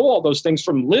 I know all those things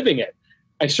from living it.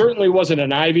 I certainly wasn't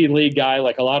an Ivy League guy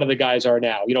like a lot of the guys are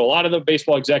now. A lot of the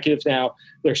baseball executives now,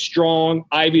 they're strong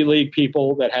Ivy League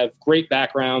people that have great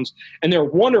backgrounds, and they're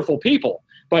wonderful people.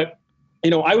 But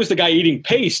I was the guy eating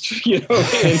paste, and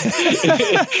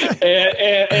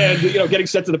getting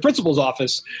sent to the principal's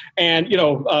office and,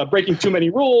 breaking too many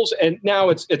rules. And now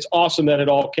it's awesome that it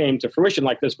all came to fruition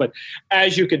like this. But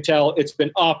as you can tell, it's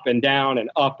been up and down and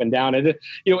up and down. And,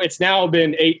 it's now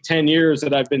been 8-10 years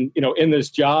that I've been, in this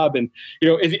job. And,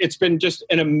 it's been just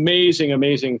an amazing,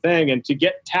 amazing thing. And to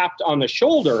get tapped on the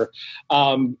shoulder,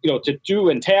 to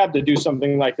do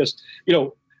something like this,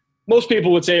 most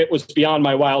people would say it was beyond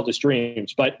my wildest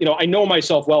dreams, but, I know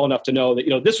myself well enough to know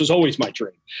that, this was always my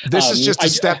dream. This is just a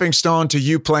stepping stone to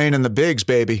you playing in the bigs,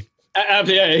 baby. I'm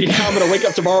going to wake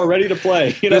up tomorrow ready to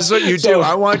play. This is what you do.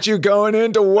 I want you going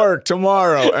into work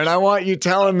tomorrow, and I want you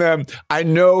telling them, I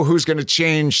know who's going to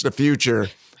change the future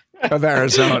of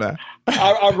Arizona.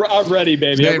 I'm ready,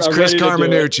 baby. His name's Chris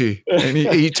Carminucci, and he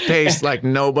eats paste like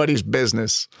nobody's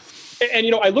business.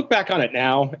 And, I look back on it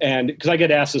now, and because I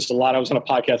get asked this a lot. I was on a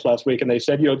podcast last week and they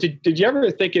said, did you ever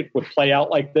think it would play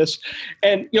out like this?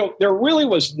 And, there really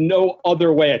was no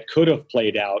other way it could have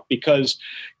played out because,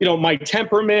 my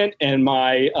temperament and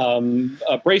my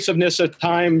abrasiveness at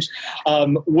times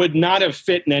would not have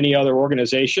fit in any other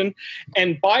organization.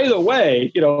 And by the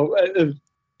way,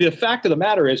 the fact of the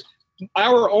matter is,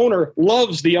 our owner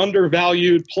loves the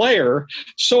undervalued player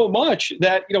so much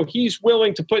that, he's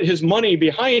willing to put his money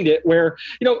behind it where,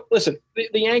 listen, the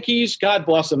Yankees, God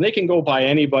bless them, they can go buy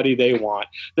anybody they want.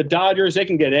 The Dodgers, they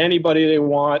can get anybody they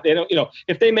want. They don't,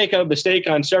 if they make a mistake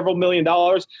on several $1 million,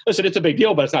 listen, it's a big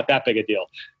deal, but it's not that big a deal.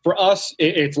 For us,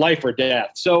 it's life or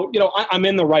death. So, I'm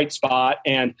in the right spot.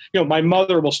 And, my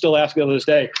mother will still ask me to this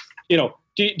day,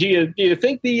 do you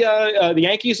think the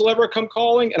Yankees will ever come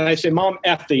calling? And I say, Mom,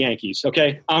 F the Yankees.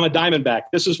 Okay, I'm a Diamondback.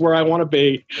 This is where I want to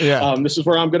be. Yeah. This is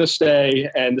where I'm going to stay,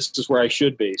 and this is where I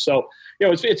should be. So,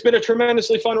 it's been a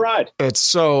tremendously fun ride. It's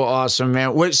so awesome,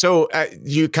 man. So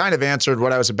you kind of answered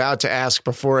what I was about to ask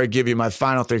before I give you my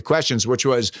final 3 questions, which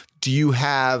was, do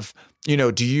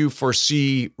you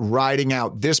foresee riding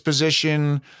out this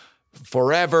position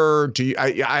forever?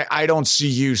 I don't see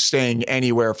you staying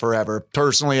anywhere forever.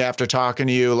 Personally, after talking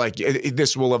to you,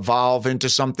 this will evolve into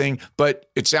something, but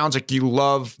it sounds like you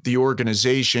love the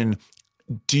organization.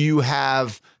 Do you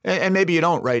have, and maybe you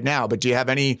don't right now, but do you have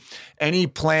any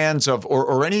plans of,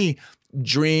 or any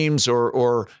dreams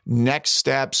or next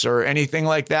steps or anything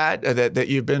like that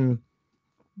you've been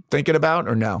thinking about,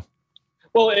 or no?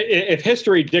 Well, if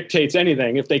history dictates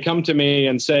anything, if they come to me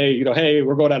and say, hey,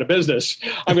 we're going out of business,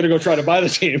 I'm going to go try to buy the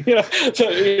team. So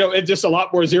it's just a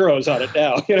lot more zeros on it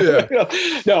now.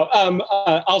 No,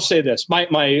 I'll say this: and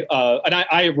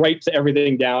I write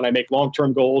everything down. I make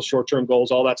long-term goals, short-term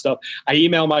goals, all that stuff. I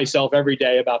email myself every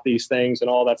day about these things and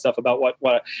all that stuff about what,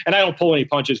 and I don't pull any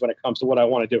punches when it comes to what I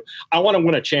want to do. I want to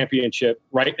win a championship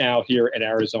right now here in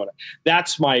Arizona.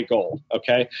 That's my goal.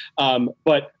 Okay,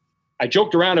 but I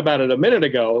joked around about it a minute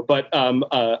ago, but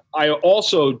I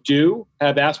also do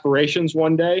have aspirations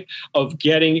one day of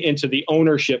getting into the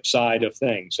ownership side of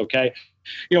things. Okay.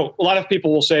 A lot of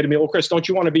people will say to me, well, Chris, don't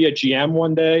you want to be a GM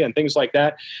one day and things like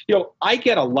that? I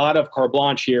get a lot of carte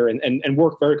blanche here and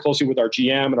work very closely with our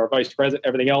GM and our vice president,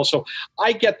 everything else. So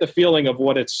I get the feeling of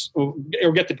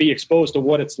or get to be exposed to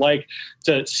what it's like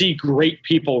to see great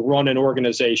people run an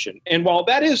organization. And while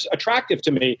that is attractive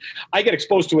to me, I get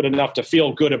exposed to it enough to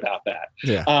feel good about that.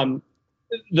 Yeah.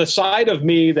 The side of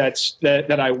me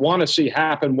that I want to see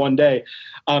happen one day,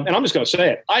 and I'm just going to say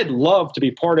it, I'd love to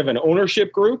be part of an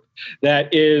ownership group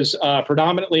that is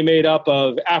predominantly made up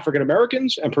of African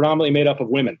Americans and predominantly made up of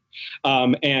women.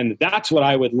 And that's what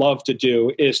I would love to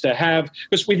do, is to have,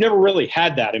 because we've never really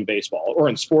had that in baseball or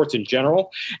in sports in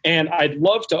general. And I'd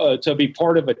love to be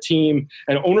part of a team,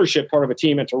 an ownership part of a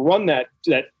team, and to run that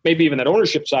maybe even that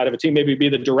ownership side of a team, maybe be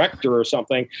the director or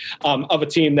something of a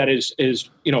team that is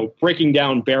breaking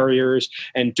down barriers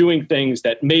and doing things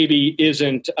that maybe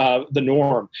isn't the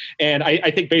norm. And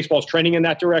I think baseball is trending in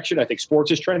that direction. I think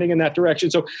sports is trending in that direction.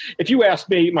 So if you ask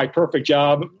me, my perfect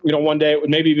job, one day it would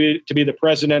maybe be to be the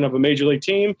president of a major league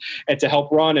team and to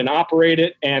help run and operate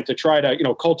it and to try to,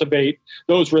 cultivate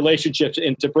those relationships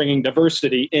into bringing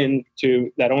diversity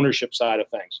into that ownership side of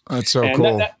things. That's so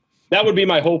cool. That would be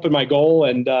my hope and my goal.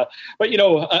 And, but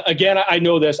again, I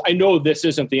know this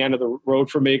isn't the end of the road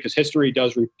for me, because history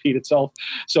does repeat itself.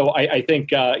 So I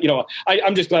think,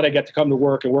 I'm just glad I get to come to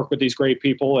work and work with these great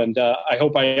people. And I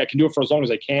hope I can do it for as long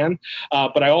as I can.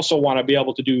 But I also want to be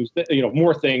able to do,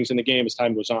 more things in the game as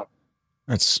time goes on.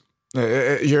 That's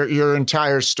your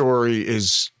entire story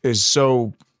is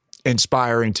so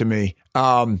inspiring to me.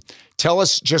 Tell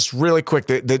us just really quick,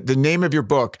 the name of your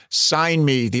book, Sign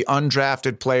Me, the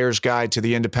Undrafted Player's Guide to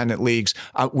the Independent Leagues.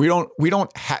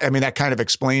 That kind of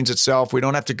explains itself. We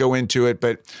don't have to go into it,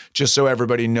 but just so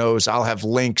everybody knows, I'll have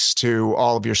links to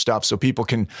all of your stuff so people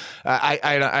can,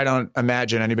 I don't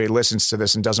imagine anybody listens to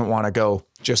this and doesn't want to go,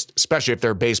 just especially if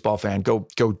they're a baseball fan, go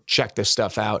check this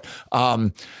stuff out.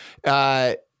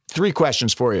 3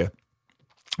 questions for you.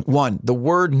 1, the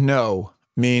word no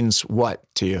means what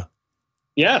to you?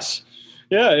 Yes.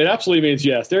 Yeah, it absolutely means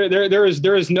yes. There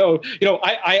is no,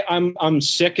 I'm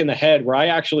sick in the head where I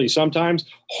actually sometimes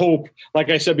hope, like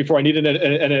I said before, I need an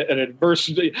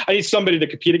adversity. I need somebody to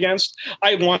compete against.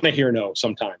 I want to hear no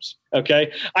sometimes.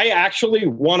 Okay. I actually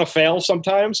want to fail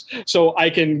sometimes so I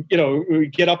can,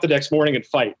 get up the next morning and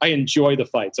fight. I enjoy the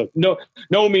fight. So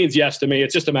no means yes to me.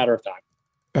 It's just a matter of time.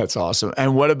 That's awesome.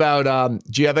 And what about,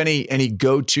 do you have any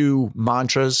go-to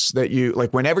mantras that you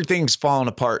like when everything's falling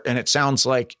apart? And it sounds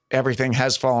like everything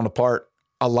has fallen apart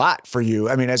a lot for you.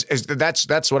 I mean,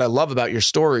 that's what I love about your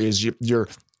story is you're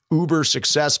uber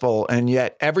successful and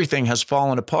yet everything has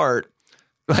fallen apart.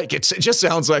 Like it just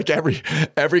sounds like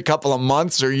every couple of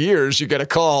months or years you get a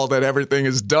call that everything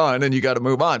is done and you got to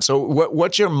move on. So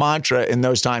what's your mantra in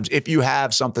those times if you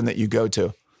have something that you go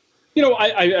to?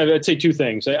 I'd say 2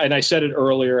 things, and I said it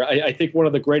earlier. I think one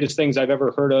of the greatest things I've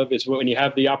ever heard of is when you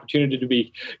have the opportunity to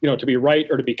be, to be right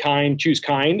or to be kind, choose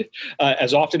kind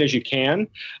as often as you can.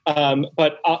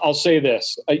 But I'll say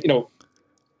this,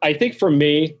 I think for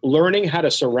me, learning how to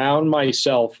surround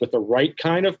myself with the right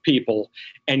kind of people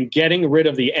and getting rid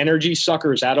of the energy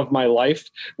suckers out of my life,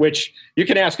 which you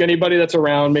can ask anybody that's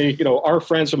around me, our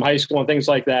friends from high school and things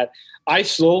like that. I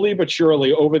slowly but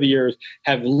surely over the years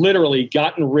have literally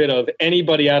gotten rid of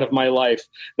anybody out of my life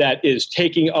that is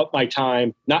taking up my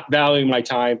time, not valuing my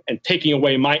time, and taking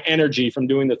away my energy from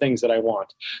doing the things that I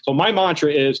want. So my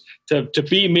mantra is to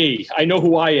be me. I know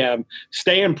who I am,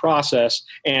 stay in process,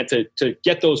 and to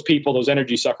get those people, those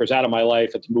energy suckers out of my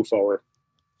life and to move forward.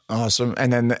 Awesome.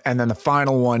 And then the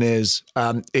final one is,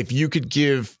 if you could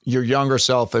give your younger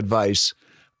self advice,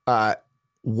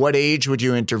 what age would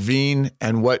you intervene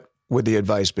and what would the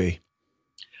advice be?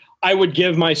 I would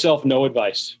give myself no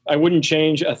advice. I wouldn't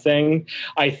change a thing.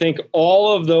 I think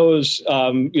all of those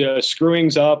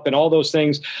screwings up and all those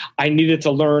things I needed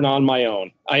to learn on my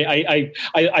own. I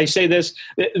say this,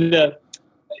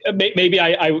 maybe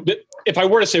if I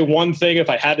were to say one thing, if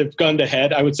I had to have gone to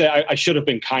head, I would say I should have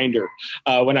been kinder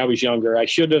when I was younger. I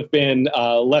should have been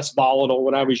less volatile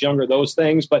when I was younger, those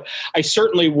things. But I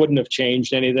certainly wouldn't have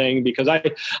changed anything because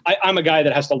I'm a guy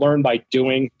that has to learn by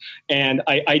doing. And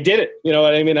I did it, you know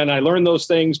what I mean? And I learned those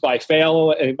things by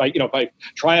by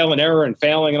trial and error and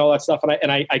failing and all that stuff.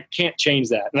 And I can't change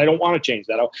that. And I don't want to change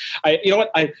that.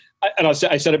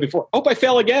 I said it before. I hope I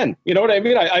fail again. You know what I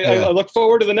mean? I look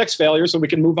forward to the next failure so we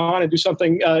can move on and do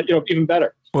something, even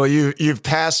better. Well, you've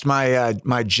passed my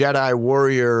my Jedi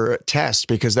warrior test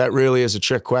because that really is a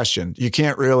trick question. You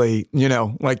can't really,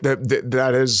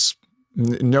 that is.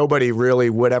 Nobody really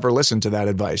would ever listen to that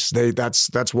advice.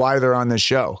 That's why they're on this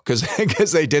show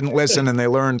because they didn't listen and they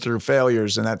learned through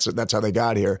failures, and that's how they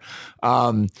got here.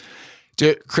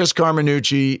 Chris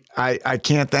Carminucci, I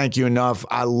can't thank you enough.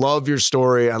 I love your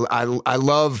story. I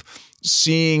love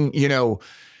seeing,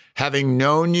 having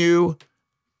known you,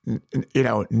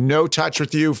 no touch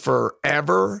with you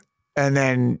forever. And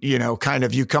then, kind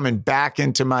of you coming back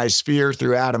into my sphere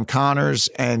through Adam Connors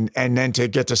and then to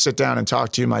get to sit down and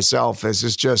talk to you myself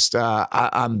is just,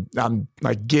 I'm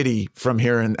like giddy from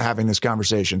here and having this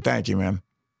conversation. Thank you, man.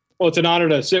 Well, it's an honor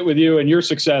to sit with you, and your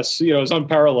success, is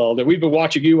unparalleled. And we've been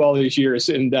watching you all these years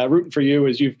and rooting for you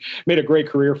as you've made a great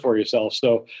career for yourself.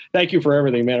 So thank you for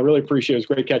everything, man. I really appreciate it. It's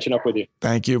great catching up with you.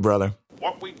 Thank you, brother.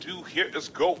 What we do here is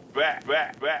go back.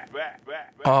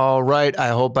 All right. I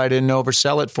hope I didn't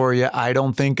oversell it for you. I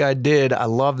don't think I did. I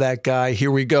love that guy. Here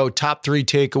we go. Top 3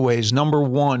 takeaways. Number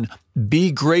 1,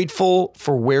 be grateful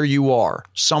for where you are.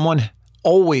 Someone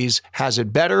always has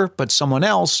it better, but someone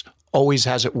else always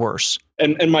has it worse.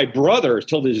 And my brother,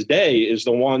 till this day, is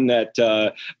the one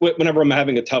that whenever I'm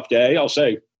having a tough day, I'll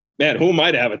say, man, who am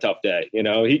I to have a tough day?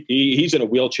 He's in a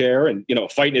wheelchair and,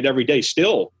 fighting it every day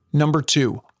still. Number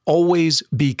 2, always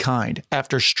be kind.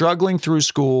 After struggling through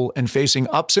school and facing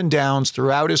ups and downs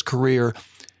throughout his career,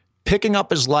 picking up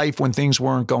his life when things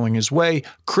weren't going his way,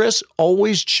 Chris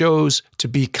always chose to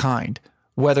be kind.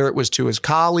 Whether it was to his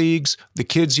colleagues, the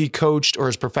kids he coached, or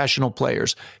his professional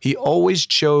players, he always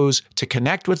chose to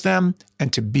connect with them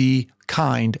and to be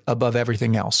kind above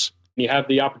everything else. You have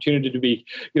the opportunity to be,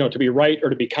 to be right or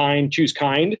to be kind, choose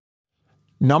kind.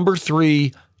 Number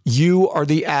 3, you are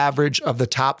the average of the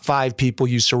top 5 people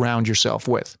you surround yourself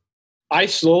with. I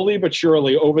slowly but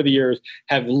surely over the years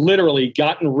have literally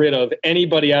gotten rid of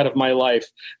anybody out of my life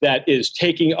that is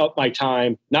taking up my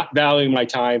time, not valuing my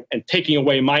time, and taking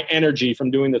away my energy from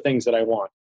doing the things that I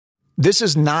want. This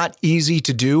is not easy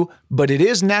to do, but it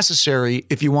is necessary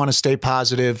if you want to stay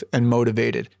positive and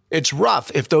motivated. It's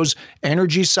rough if those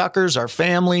energy suckers are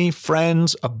family,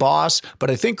 friends, a boss, but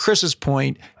I think Chris's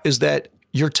point is that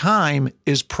your time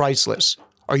is priceless.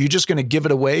 Are you just going to give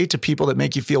it away to people that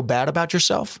make you feel bad about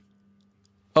yourself?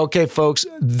 Okay, folks,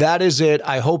 that is it.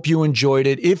 I hope you enjoyed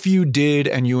it. If you did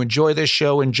and you enjoy this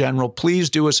show in general, please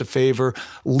do us a favor.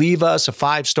 Leave us a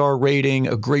 5-star rating,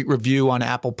 a great review on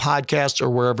Apple Podcasts or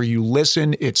wherever you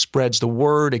listen. It spreads the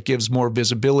word. It gives more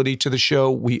visibility to the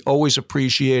show. We always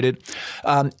appreciate it.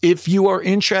 If you are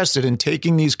interested in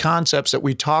taking these concepts that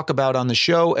we talk about on the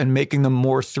show and making them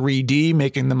more 3D,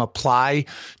 making them apply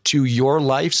to your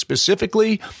life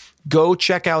specifically, go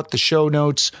check out the show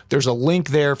notes. There's a link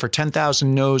there for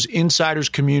 10,000 No's Insiders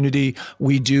Community.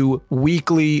 We do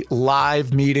weekly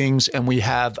live meetings and we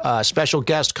have special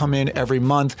guests come in every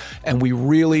month, and we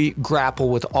really grapple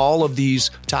with all of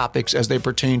these topics as they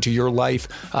pertain to your life.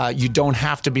 You don't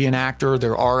have to be an actor.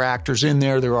 There are actors in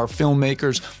there. There are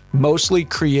filmmakers, mostly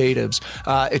creatives.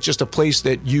 It's just a place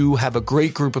that you have a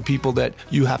great group of people that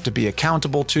you have to be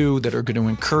accountable to, that are going to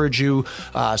encourage you.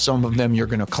 Some of them you're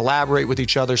going to collaborate with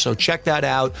each other. So check that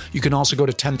out. You can also go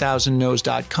to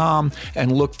 10,000nos.com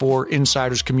and look for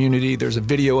Insiders Community. There's a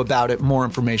video about it, more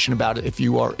information about it if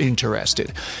you are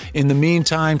interested. In the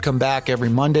meantime, come back every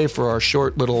Monday for our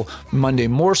short little Monday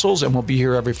morsels, and we'll be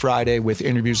here every Friday with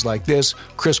interviews like this.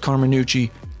 Chris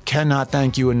Carminucci, cannot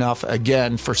thank you enough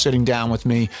again for sitting down with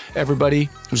me. Everybody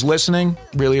who's listening,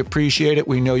 really appreciate it.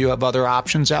 We know you have other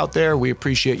options out there. We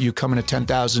appreciate you coming to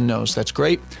 10,000 No's. That's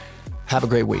great. Have a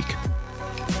great week.